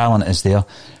there, the talent is there,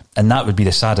 and that would be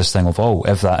the saddest thing of all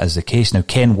if that is the case. Now,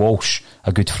 Ken Walsh,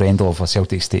 a good friend of a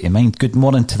Celtic State of Mind, good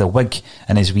morning to the Wig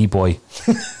and his wee boy.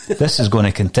 This is going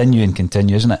to continue,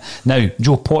 isn't it? Now,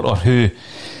 Joe Porter, who,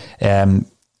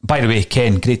 by the way,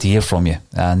 Ken, great to hear from you,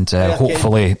 and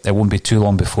hopefully it won't be too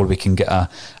long before we can get a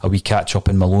wee catch up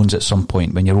in Malone's at some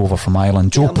point when you're over from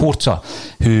Ireland. Joe Porter,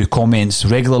 who comments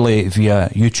regularly via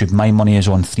YouTube, my money is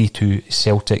on 3-2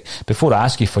 Celtic. Before I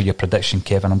ask you for your prediction,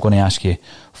 Kevin, I'm going to ask you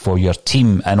for your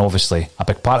team, and obviously a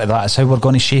big part of that is how we're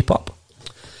going to shape up.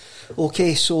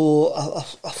 Okay, so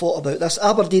I thought about this.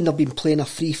 Aberdeen have been playing a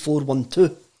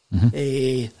 3-4-1-2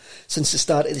 since the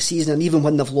start of the season, and even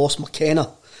when they've lost McKenna,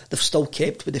 they've still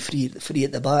kept with the three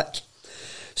at the back.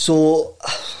 So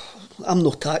I'm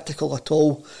not tactical at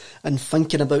all, and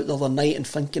thinking about the other night and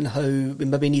thinking how we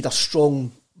maybe need a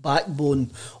strong backbone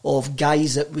of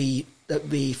guys that we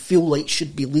feel like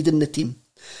should be leading the team.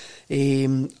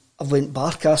 I've went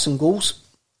Barkas in goals,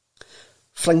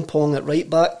 Frimpong at right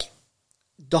back,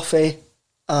 Duffy,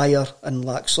 Ayer and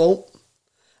Laxalt.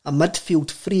 A midfield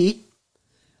three,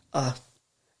 a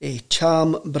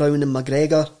Cham, Brown and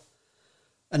McGregor.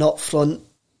 And up front,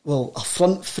 a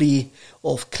front three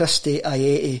of Christie,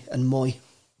 Ayeti and Moy.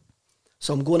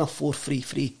 So I'm going a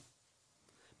 4-3-3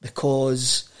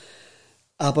 because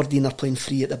Aberdeen are playing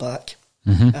three at the back.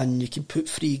 And you can put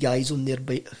 3 guys on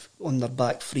their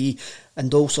back three.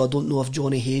 And also I don't know if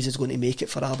Johnny Hayes is going to make it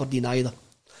for Aberdeen either.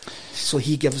 So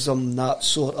he gives them that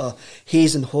sort of...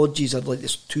 Hayes and Hodges are like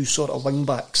this 2 sort of wing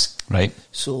backs. Right.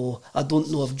 So I don't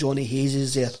know if Johnny Hayes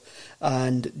is there.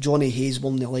 And Johnny Hayes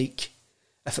will only like...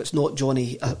 If it's not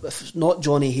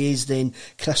Johnny Hayes, then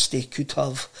Christie could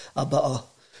have a bit of...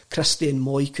 Christie and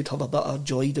Moy could have a bit of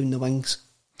joy down the wings.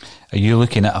 Are you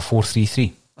looking at a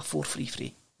 4-3-3? A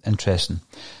 4-3-3. Interesting.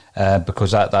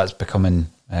 Because that's becoming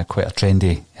quite a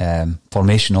trendy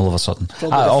formation all of a sudden.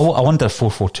 I wonder if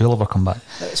 4-4-2 will ever come back.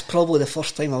 It's probably the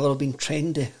first time I've ever been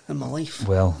trendy in my life.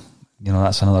 Well,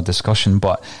 that's another discussion,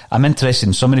 but I'm interested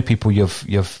in so many people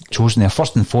you've chosen there.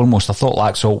 First and foremost, I thought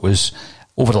Laxalt was,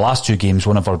 over the last 2 games,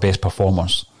 one of our best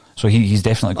performers. So he's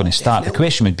definitely going to start. Definitely. The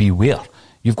question would be where?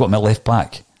 You've got him at left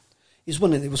back. He was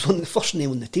one of the first name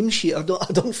on the team sheet. I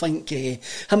don't think him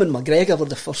and McGregor were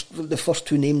the first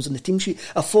 2 names on the team sheet.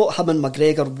 I thought him and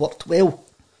McGregor worked well.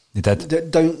 They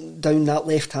did. Down that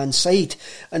left-hand side.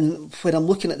 And when I'm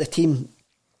looking at the team,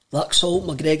 Laxalt,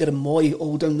 McGregor and Moy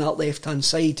all down that left-hand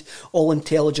side, all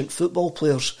intelligent football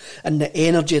players, and the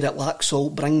energy that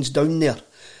Laxalt brings down there.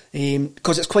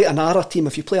 Because it's quite a narrow team.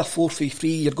 If you play a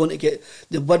 4-3-3, you're going to get...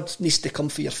 The word needs to come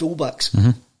for your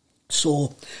fullbacks.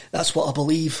 So that's what I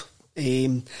believe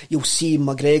You'll see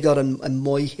McGregor and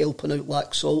Moy helping out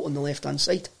Laxalt on the left-hand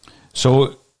side.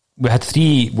 So we had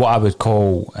 3 what I would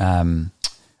call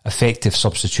effective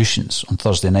substitutions on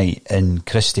Thursday night in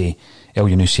Christie, El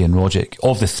Yunusi and Rogic.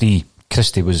 Of the 3,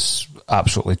 Christie was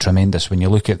absolutely tremendous. When you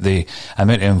look at the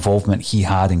amount of involvement he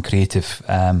had in creative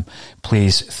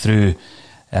plays through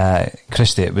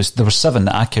Christie, there were 7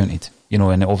 that I counted,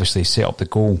 and it obviously set up the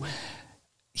goal.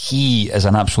 He is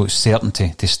an absolute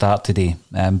certainty to start today,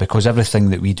 because everything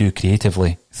that we do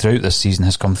creatively throughout this season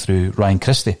has come through Ryan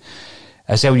Christie.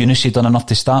 Has El Yunusi done enough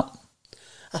to start?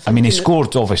 I mean, he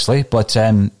scored, obviously, but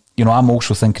I'm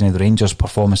also thinking of the Rangers'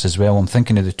 performance as well. I'm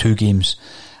thinking of the 2 games,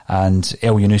 and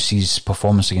El Yunusi's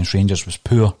performance against Rangers was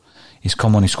poor. He's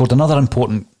come on, he scored another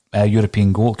important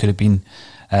European goal. It could have been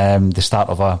the start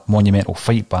of a monumental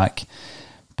fight back,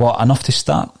 but enough to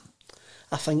start.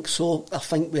 I think so. I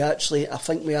think we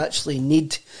actually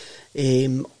need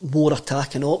more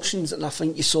attacking options, and I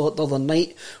think you saw it the other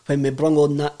night when we brought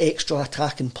on that extra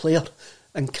attacking player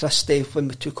and Christie, when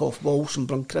we took off Walsh and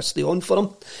brought Christie on for him.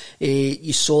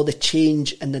 You saw the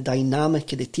change in the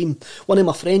dynamic of the team. One of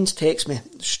my friends texted me,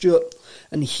 Stuart,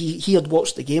 and he had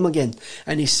watched the game again,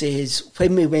 and he says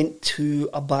when we went to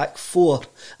a back 4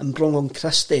 and brought on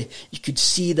Christie, you could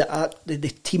see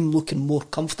the team looking more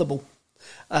comfortable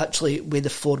actually with the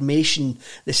formation,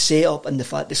 the setup, and the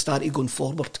fact they started going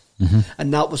forward.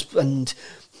 And that was, and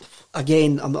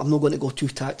again, I'm not going to go too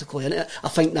tactically in it. I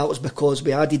think that was because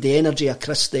we added the energy of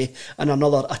Christie and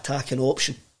another attacking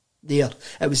option there.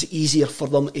 It was easier for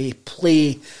them to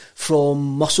play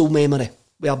from muscle memory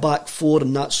with a back 4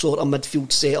 and that sort of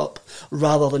midfield setup,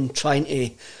 rather than trying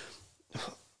to.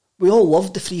 We all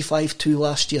loved the 3-5-2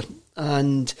 last year,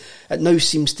 and it now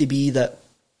seems to be that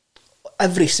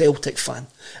every Celtic fan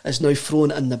is now throwing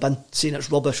it in the bin, saying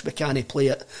it's rubbish, we can't play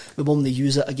it, we won't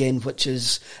use it again, which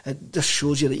is, it just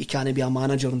shows you that you can't be a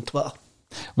manager on Twitter.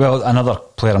 Well, another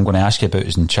player I'm going to ask you about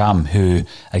is Ncham, who,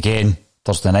 again,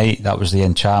 Thursday night, that was the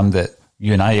Ncham that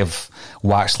you and I have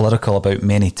waxed lyrical about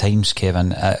many times,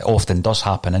 Kevin. It often does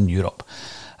happen in Europe.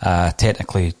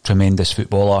 Technically tremendous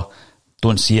footballer,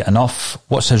 don't see it enough.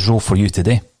 What's his role for you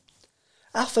today?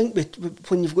 I think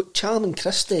when you've got Ncham and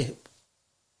Christie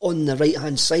on the right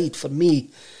hand side, for me,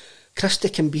 Christie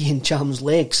can be in Ncham's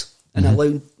legs and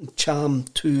allow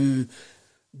Ncham to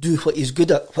do what he's good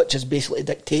at, which is basically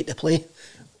dictate the play,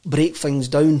 break things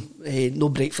down,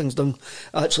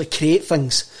 actually create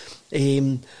things.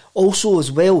 Also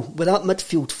as well, with that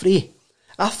midfield three,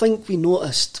 I think we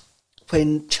noticed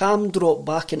when Ncham dropped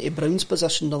back into Brown's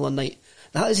position the other night,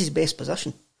 that is his best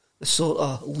position, the sort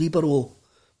of libero,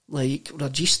 like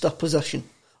regista position,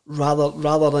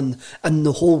 rather than in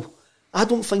the hole. I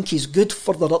don't think he's good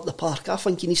further up the park. I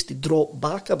think he needs to drop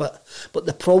back a bit. But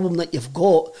the problem that you've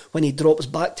got when he drops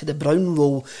back to the Brown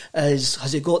role is,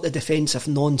 has he got the defensive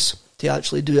nonce to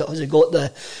actually do it? Has he got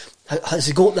that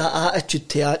attitude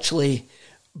to actually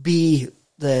be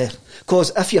the...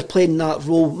 Because if you're playing that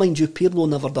role, mind you, Pirlo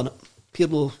never done it.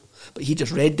 But he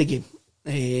just read the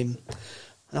game.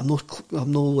 I'm not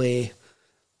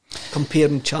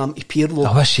comparing Ncham to Pirlo.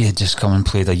 I wish he had just come and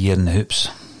played a year in the hoops.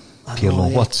 Pirlo,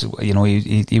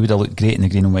 he would have looked great in the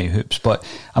green and white hoops. But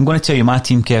I'm going to tell you my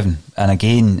team, Kevin, and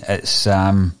again, it's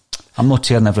I'm not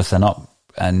tearing everything up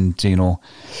and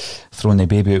throwing the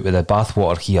baby out with the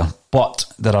bathwater here, but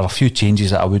there are a few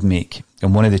changes that I would make,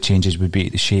 and one of the changes would be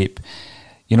the shape.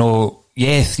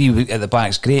 Three at the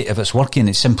back's great. If it's working,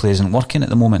 it simply isn't working at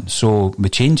the moment, so we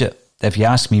change it. If you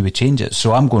ask me, we change it.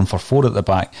 So I'm going for 4 at the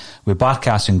back with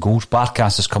Barkas in goals.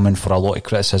 Barkas has come in for a lot of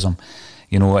criticism.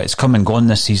 It's come and gone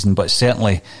this season, but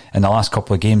certainly in the last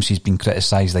couple of games he's been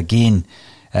criticised again,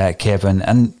 Kevin.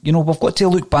 And, we've got to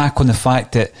look back on the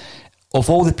fact that of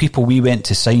all the people we went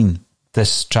to sign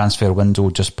this transfer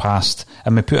window just passed,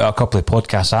 and we put out a couple of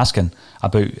podcasts asking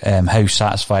about how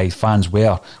satisfied fans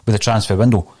were with the transfer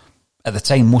window. At the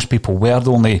time, most people were.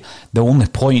 The only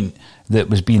point that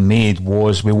was being made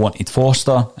was we wanted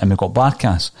Foster and we got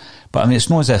Barkas. But, it's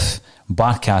not as if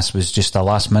Barkas was just a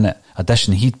last-minute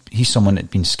addition. He's someone that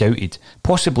had been scouted,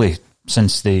 possibly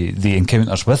since the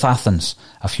encounters with Athens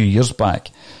a few years back.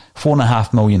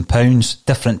 £4.5 million,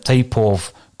 different type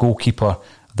of goalkeeper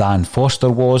than Foster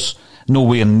was.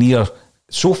 Nowhere near,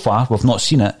 so far, we've not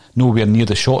seen it, nowhere near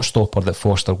the shot stopper that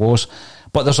Foster was.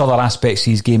 But there's other aspects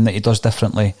of his game that he does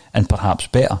differently and perhaps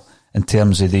better in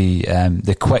terms of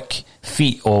the quick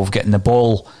feat of getting the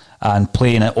ball and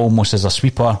playing it almost as a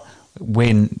sweeper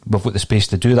when we've got the space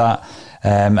to do that.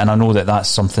 And I know that that's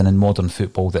something in modern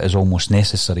football that is almost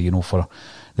necessary, for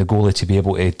the goalie to be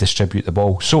able to distribute the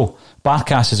ball. So,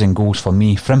 Barkas is in goals for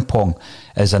me. Frimpong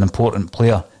is an important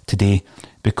player today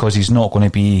because he's not going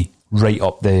to be right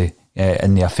up the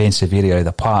in the offensive area of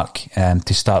the park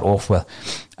to start off with.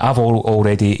 I've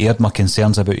already aired my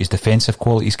concerns about his defensive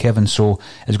qualities, Kevin, so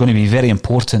it's going to be very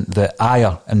important that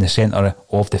Ayer in the centre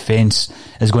of defence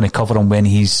is going to cover him when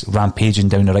he's rampaging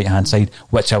down the right hand side,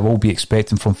 which I will be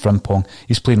expecting from Frimpong.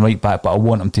 He's playing right back, but I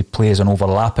want him to play as an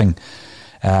overlapping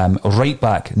right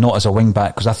back, not as a wing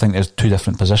back, because I think there's two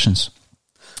different positions.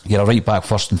 You're a right back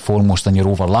first and foremost, and you're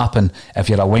overlapping. If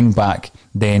you're a wing back,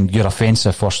 then you're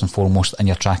offensive first and foremost, and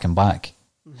you're tracking back.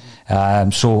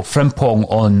 So Frimpong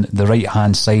on the right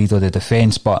hand side of the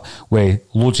defence, but with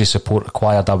loads of support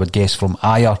required, I would guess, from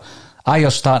Ayer.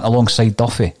 Ayer's starting alongside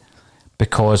Duffy,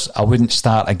 because I wouldn't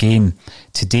start a game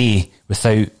today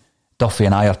without Duffy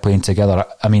and Ayer playing together.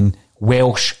 I mean,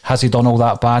 Welsh, has he done all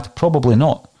that bad? Probably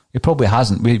not. He probably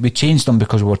hasn't. We changed him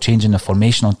because we were changing the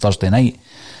formation on Thursday night.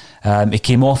 He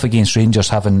came off against Rangers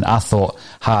having, I thought,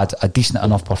 had a decent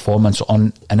enough performance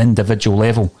on an individual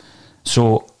level.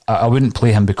 So I wouldn't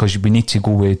play him, because we need to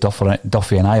go with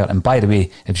Duffy and Ayer. And by the way,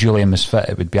 if Julien was fit,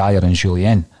 it would be Ayer and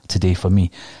Julien today for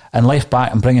me. And left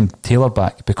back, I'm bringing Taylor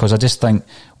back, because I just think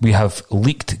we have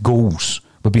leaked goals.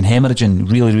 We've been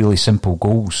hemorrhaging really, really simple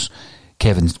goals,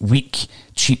 Kevin. Weak,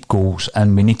 cheap goals,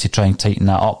 and we need to try and tighten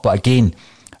that up. But again,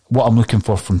 what I'm looking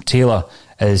for from Taylor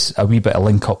is a wee bit of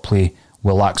link-up play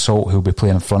with Laxalt, who'll be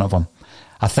playing in front of him.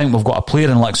 I think we've got a player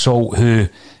in Laxalt who,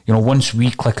 once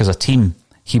we click as a team,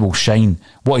 he will shine.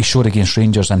 What he showed against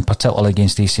Rangers, and particularly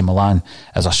against AC Milan,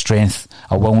 is a strength,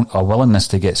 a willingness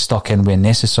to get stuck in when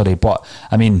necessary. But,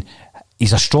 I mean,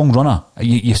 he's a strong runner.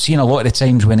 You've seen a lot of the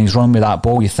times when he's running with that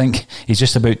ball, you think he's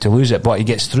just about to lose it, but he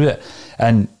gets through it.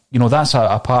 And, that's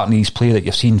a part in his play that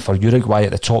you've seen for Uruguay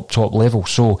at the top level.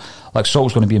 So,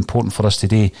 Salt's going to be important for us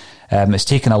today. It's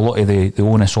taken a lot of the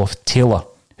onus off Taylor,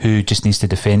 who just needs to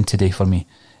defend today for me.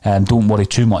 Don't worry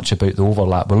too much about the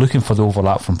overlap. We're looking for the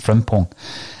overlap from Frimpong.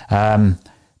 Brown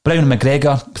and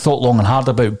McGregor, thought long and hard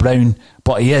about Brown,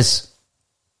 but he is,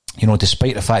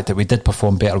 despite the fact that we did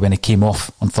perform better when he came off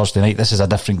on Thursday night, this is a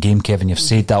different game, Kevin. You've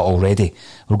said that already.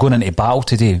 We're going into battle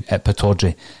today at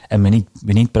Pittodrie, and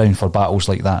we need Brown for battles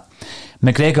like that.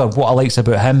 McGregor, what I liked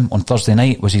about him on Thursday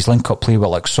night was his link-up play with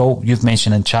Laxalt. You've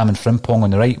mentioned Ncham and Frimpong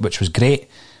on the right, which was great,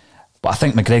 but I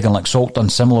think McGregor and Laxalt done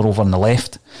similar over on the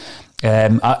left.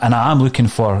 And I am looking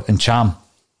for Ncham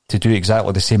to do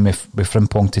exactly the same with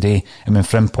Frimpong today. And when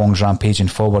Frimpong's rampaging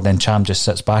forward, then Ncham just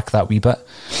sits back that wee bit.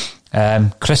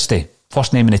 Christie,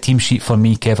 first name in the team sheet for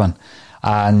me, Kevin.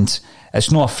 And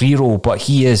it's not a free roll, but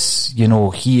he is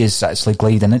actually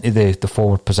gliding into the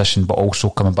forward position, but also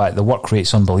coming back. The work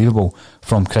rate's unbelievable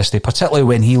from Christie, particularly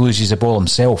when he loses the ball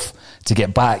himself to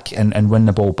get back and win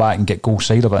the ball back and get goal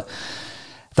side of it.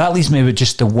 That leaves me with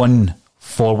just the one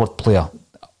forward player,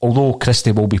 although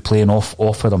Christie will be playing off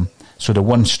with him. So the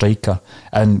one striker.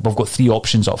 And we've got three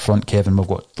options up front, Kevin. We've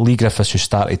got Lee Griffiths, who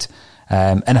started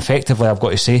ineffectively, I've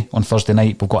got to say, on Thursday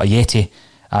night. We've got Ayeti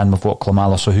and we've got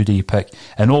Klimala. So who do you pick?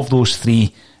 And of those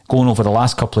three, going over the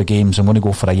last couple of games, I'm going to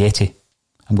go for Ayeti.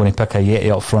 I'm going to pick Ayeti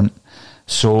up front.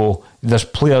 So there's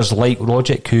players like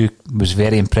Rogic, who was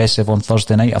very impressive on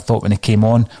Thursday night, I thought, when he came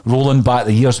on. Rolling back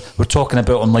the years, we're talking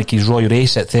about him like he's Roy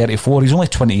Race at 34. He's only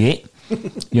 28.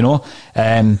 El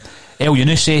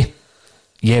Yunusi,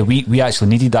 yeah, we actually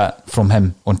needed that from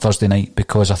him on Thursday night,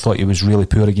 because I thought he was really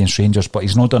poor against Rangers, but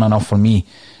he's not done enough for me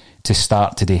to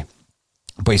start today.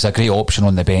 But he's a great option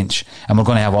on the bench, and we're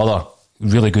going to have other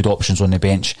really good options on the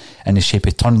bench in the shape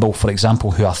of Turnbull, for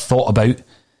example, who I thought about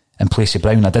in place of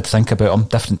Brown. I did think about him,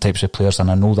 different types of players,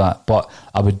 and I know that, but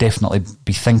I would definitely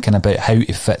be thinking about how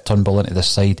to fit Turnbull into this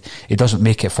side. He doesn't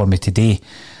make it for me today.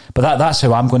 But that's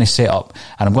how I'm going to set up.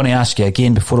 And I'm going to ask you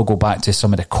again, before I go back to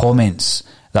some of the comments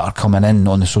that are coming in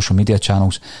on the social media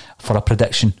channels, for a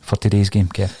prediction for today's game,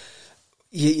 Kev.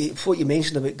 What you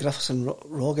mentioned about Griffiths and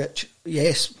Rogic,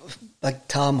 yes, Big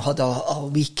Tam had a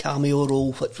wee cameo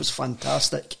role, which was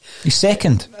fantastic. He's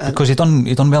second, because he done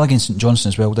well against St Johnstone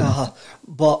as well, didn't he?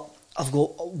 But I've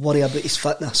got a worry about his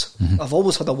fitness. I've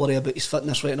always had a worry about his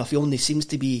fitness, right enough. He only seems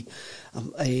to be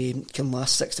can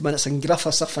last 60 minutes. And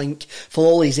Griffiths, I think, for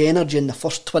all his energy in the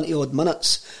first 20 odd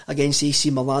minutes against AC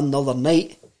Milan the other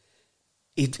night,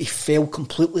 he fell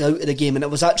completely out of the game, and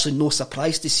it was actually no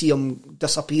surprise to see him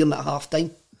disappearing at half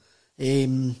time.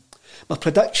 My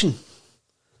prediction,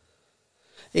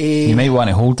 you might want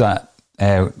to hold that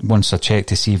once I check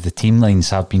to see if the team lines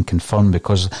have been confirmed,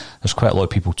 because there's quite a lot of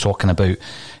people talking about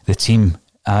the team,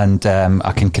 and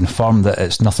I can confirm that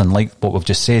it's nothing like what we've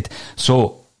just said.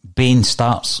 So Bain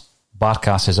starts,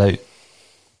 Barkas is out.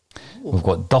 We've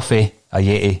got Duffy,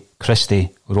 Ayeti, Christie,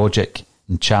 Rogic,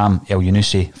 Ncham, El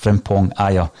Yunusi, Frimpong,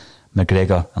 Ayer,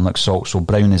 McGregor and Laxalt. So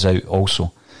Brown is out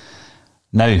also.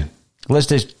 Now, let's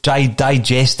just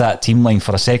digest that team line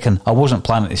for a second. I wasn't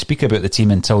planning to speak about the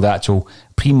team until the actual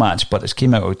pre-match, but it's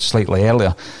came out slightly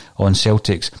earlier on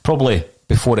Celtic's, probably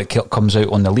before it comes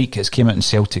out on the leak. It's came out on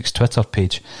Celtic's Twitter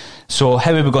page. So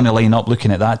how are we going to line up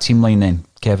looking at that team line then,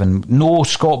 Kevin? No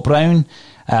Scott Brown,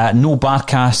 no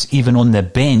Barkas even on the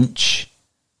bench.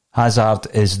 Hazard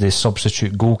is the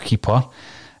substitute goalkeeper.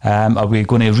 Are we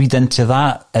going to read into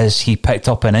that as he picked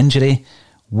up an injury?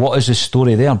 What is the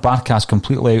story there? Barkas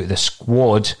completely out of the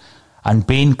squad, and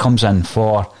Bain comes in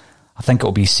for, I think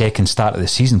it'll be his second start of the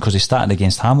season, because he started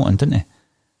against Hamilton, didn't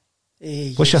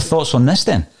he? What's your thoughts on this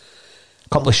then? A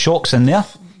couple of shocks in there.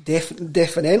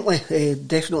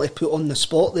 Definitely put on the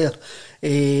spot there.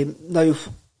 Now,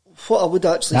 what I would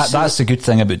actually say... That's the good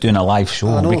thing about doing a live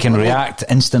show. We can react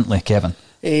instantly, Kevin.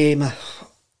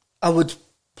 I would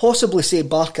possibly say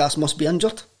Barkas must be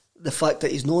injured. The fact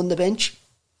that he's not on the bench.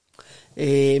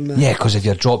 Yeah, because if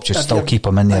you're dropped, you still keep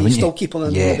him in there, wouldn't you? Still keep him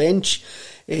on the bench.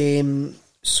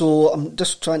 So I'm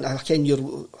just trying to... I ken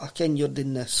you're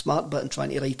doing the smart bit and trying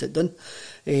to write it down.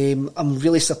 I'm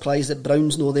really surprised that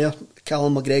Brown's not there.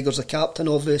 Callum McGregor's the captain,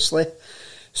 obviously.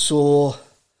 So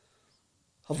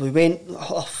have we went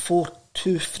a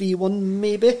 4-2-3-1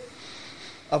 maybe?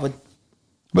 I would...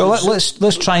 Well,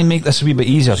 let's try and make this a wee bit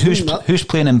easier. Who's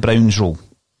playing in Brown's role?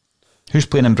 Who's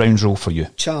playing in Brown's role for you?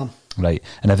 Cham. Right.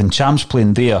 And if Cham's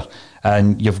playing there,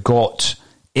 and you've got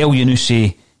El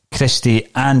Yunusi, Christie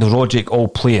and Rogic all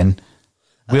playing,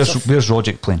 where's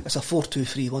Rogic playing? It's a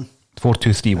 4-2-3-1.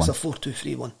 4-2-3-1. It's a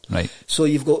 4-2-3-1. Right. So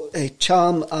you've got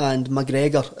Cham and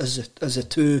McGregor as a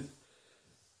two.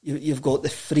 You've got the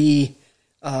three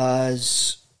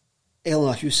as El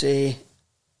Yunusi,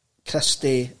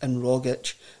 Christie and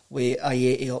Rogic, with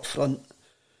Ayeti up front,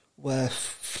 with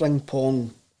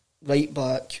Frimpong right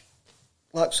back,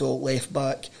 Laxalt left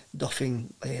back,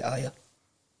 Duffing Ayer.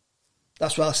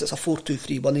 That's why it's a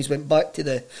 4-2-3-1. He's went back to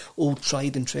the old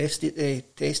tried and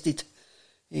tested.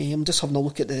 I'm just having a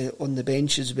look at on the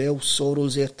bench as well.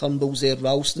 Sorrow's there, Turnbull's there,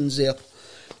 Ralston's there,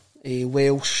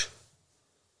 Welsh.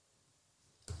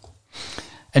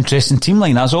 Interesting team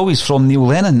line, as always, from Neil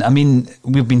Lennon. I mean,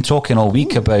 we've been talking all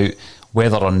week about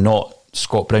whether or not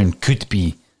Scott Brown could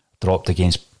be dropped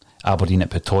against Aberdeen at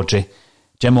Pittodrie.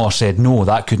 Jim Orr said no,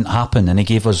 that couldn't happen, and he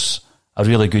gave us a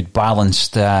really good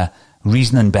balanced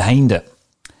reasoning behind it.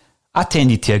 I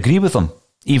tended to agree with him,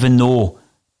 even though,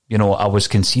 I was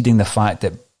conceding the fact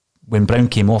that when Brown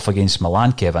came off against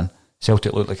Milan, Kevin,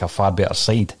 Celtic looked like a far better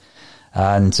side.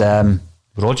 And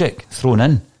Rogic thrown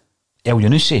in, El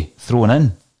Yunusi thrown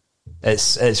in.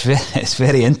 It's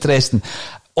very interesting.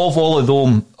 Of all of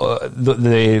them,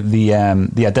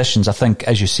 the additions, I think,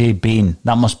 as you say, Bain,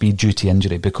 that must be due to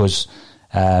injury, because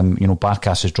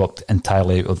Barkas has dropped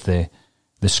entirely out of the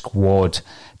squad.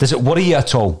 Does it worry you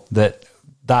at all that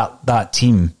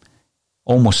team,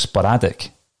 almost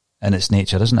sporadic in its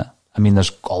nature, isn't it? I mean,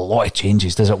 there's a lot of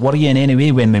changes. Does it worry you in any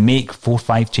way when we make 4 or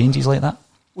 5 changes like that?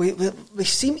 We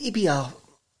seem to be a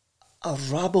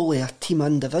rabble of team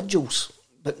individuals,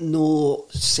 but no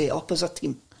set up as a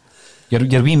team.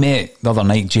 Your wee mate the other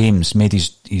night, James, made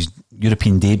his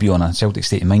European debut on a Celtic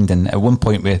State of Mind, and at one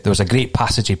point there was a great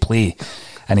passage of play,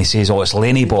 and he says, it's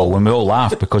Lenny ball, when we all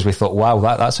laughed because we thought, wow,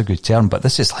 that's a good term, but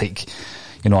this is like,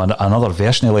 another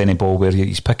version of Lenny ball where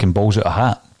he's picking balls out of a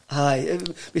hat. Aye,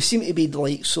 we seem to be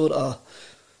like sort of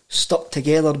stuck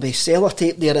together by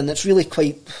sellotape there, and it's really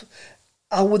quite...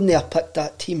 I wouldn't have picked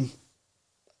that team.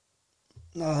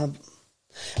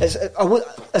 As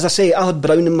I say, I had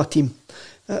Brown in my team.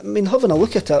 I mean, having a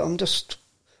look at it,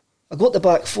 I got the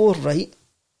back four right,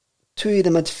 2 in the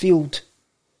midfield.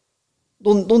 The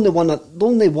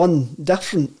only one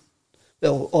different.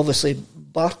 Well, obviously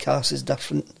Barkas is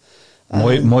different.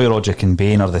 Rogic and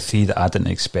Bain are the 3 that I didn't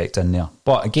expect in there.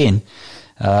 But again,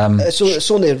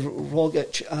 it's only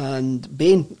Rogic and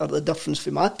Bain are the difference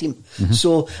for my team. Mm-hmm.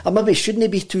 So I maybe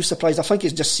shouldn't be too surprised. I think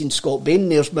it's just seen Scott Bain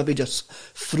there's maybe just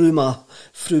through my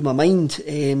mind.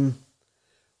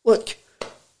 Look,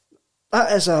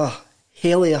 that is a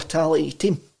hellier talented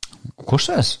team. Of course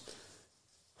it is.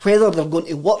 Whether they're going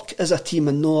to work as a team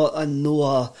and no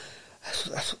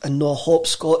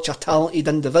hopscotch or talented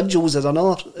individuals is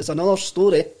another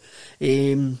story.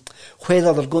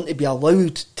 Whether they're going to be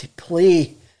allowed to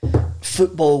play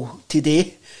football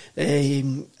today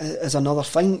is another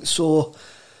thing. So,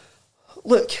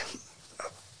 look,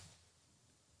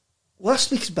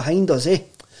 last week's behind us,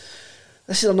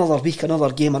 This is another week,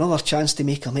 another game, another chance to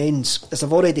make amends. As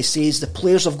I've already said, the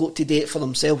players have got to do it for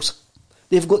themselves.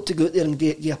 They've got to go out there and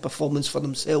give a performance for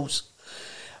themselves.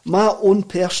 My own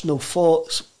personal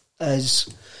thoughts is,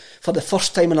 for the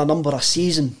first time in a number of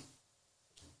seasons,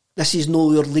 this is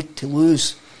no our league to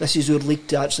lose. This is our league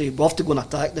to actually, we have to go and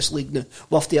attack this league now.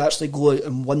 We have to actually go out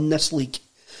and win this league.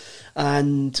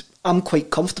 And I'm quite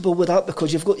comfortable with that,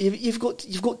 because you've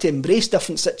got to embrace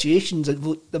different situations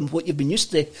than what you've been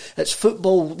used to. It's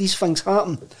football; these things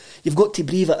happen. You've got to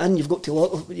breathe it in. You've got to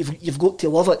love it. You've got to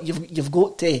love it. You've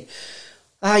got to.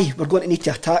 We're going to need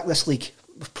to attack this league.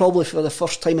 Probably for the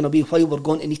first time in a wee while, we're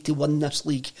going to need to win this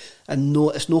league. And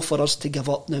no, it's no for us to give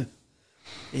up now.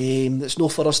 It's no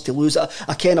for us to lose.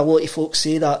 I ken a lot of folks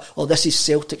say that, this is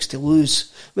Celtic's to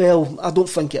lose. Well, I don't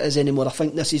think it is anymore. I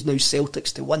think this is now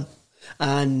Celtic's to win.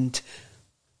 And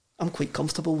I'm quite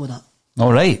comfortable with that.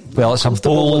 All right. Well, it's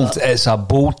a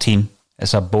bold team.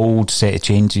 It's a bold set of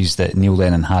changes that Neil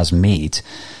Lennon has made.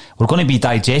 We're going to be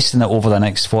digesting it over the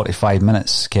next 45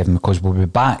 minutes, Kevin, because we'll be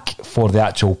back for the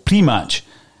actual pre-match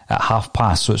at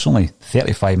past, so it's only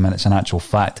 35 minutes in actual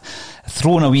fact.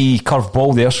 Throwing a wee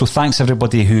curveball there, so thanks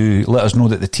everybody who let us know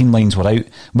that the team lines were out.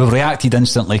 We've reacted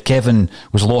instantly. Kevin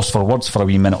was lost for words for a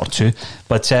wee minute or two,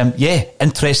 but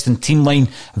interesting team line,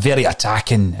 very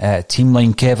attacking team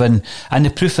line, Kevin, and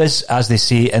the proof is, as they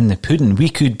say in the pudding, we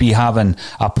could be having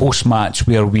a post-match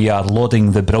where we are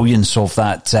lauding the brilliance of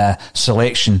that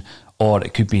selection, or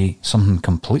it could be something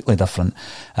completely different.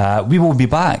 We will be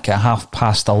back at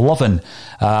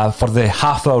 11:30 for the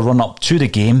half-hour run-up to the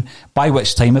game, by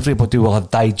which time everybody will have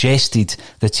digested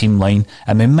the team line,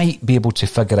 and we might be able to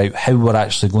figure out how we're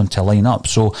actually going to line up.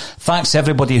 So thanks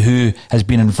everybody who has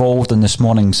been involved in this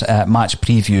morning's match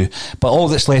preview. But all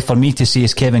that's left for me to say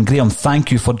is, Kevin Graham,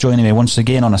 thank you for joining me once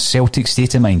again on A Celtic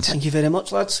State of Mind. Thank you very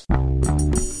much, lads.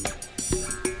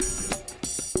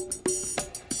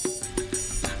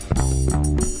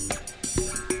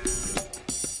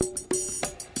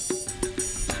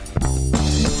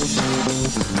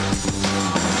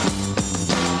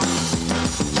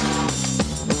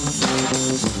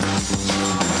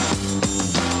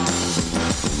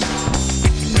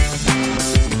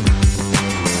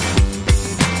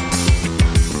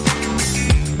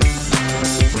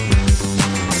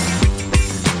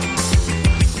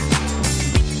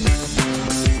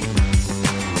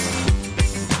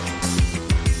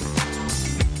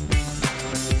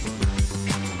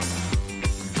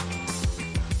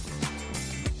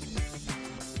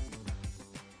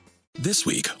 This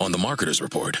week on The Marketer's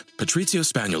Report, Patrizio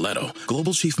Spagnoletto,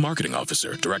 Global Chief Marketing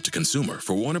Officer, Direct-to-Consumer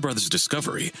for Warner Brothers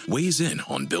Discovery, weighs in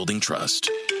on building trust.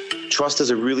 Trust is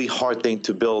a really hard thing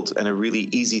to build and a really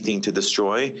easy thing to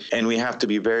destroy, and we have to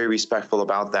be very respectful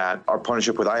about that. Our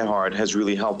partnership with iHeart has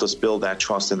really helped us build that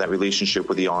trust and that relationship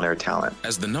with the on-air talent.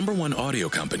 As the #1 audio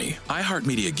company,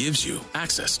 iHeartMedia gives you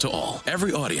access to all.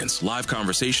 Every audience, live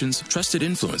conversations, trusted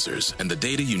influencers, and the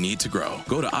data you need to grow.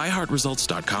 Go to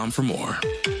iHeartResults.com for more.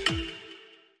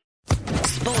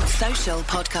 Sports Social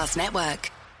Podcast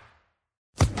Network.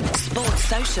 Sports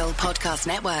Social Podcast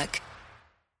Network.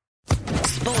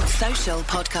 Sports Social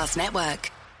Podcast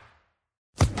Network.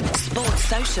 Sports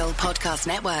Social Podcast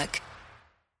Network.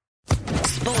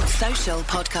 Sports Social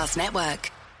Podcast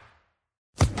Network.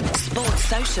 Sports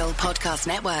Social Podcast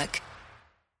Network.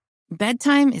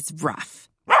 Bedtime is rough,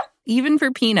 even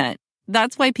for Peanut.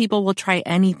 That's why people will try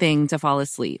anything to fall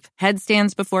asleep.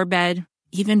 Headstands before bed,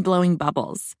 even blowing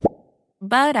bubbles.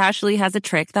 But Ashley has a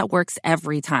trick that works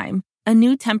every time. A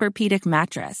new Tempur-Pedic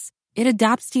mattress. It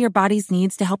adapts to your body's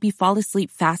needs to help you fall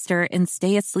asleep faster and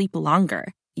stay asleep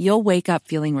longer. You'll wake up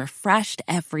feeling refreshed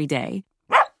every day.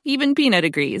 Even Peanut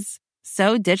agrees.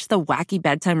 So ditch the wacky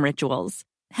bedtime rituals.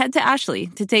 Head to Ashley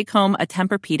to take home a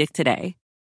Tempur-Pedic today.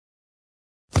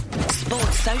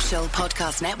 Sports Social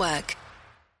Podcast Network.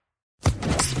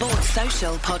 Sports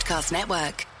Social Podcast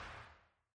Network.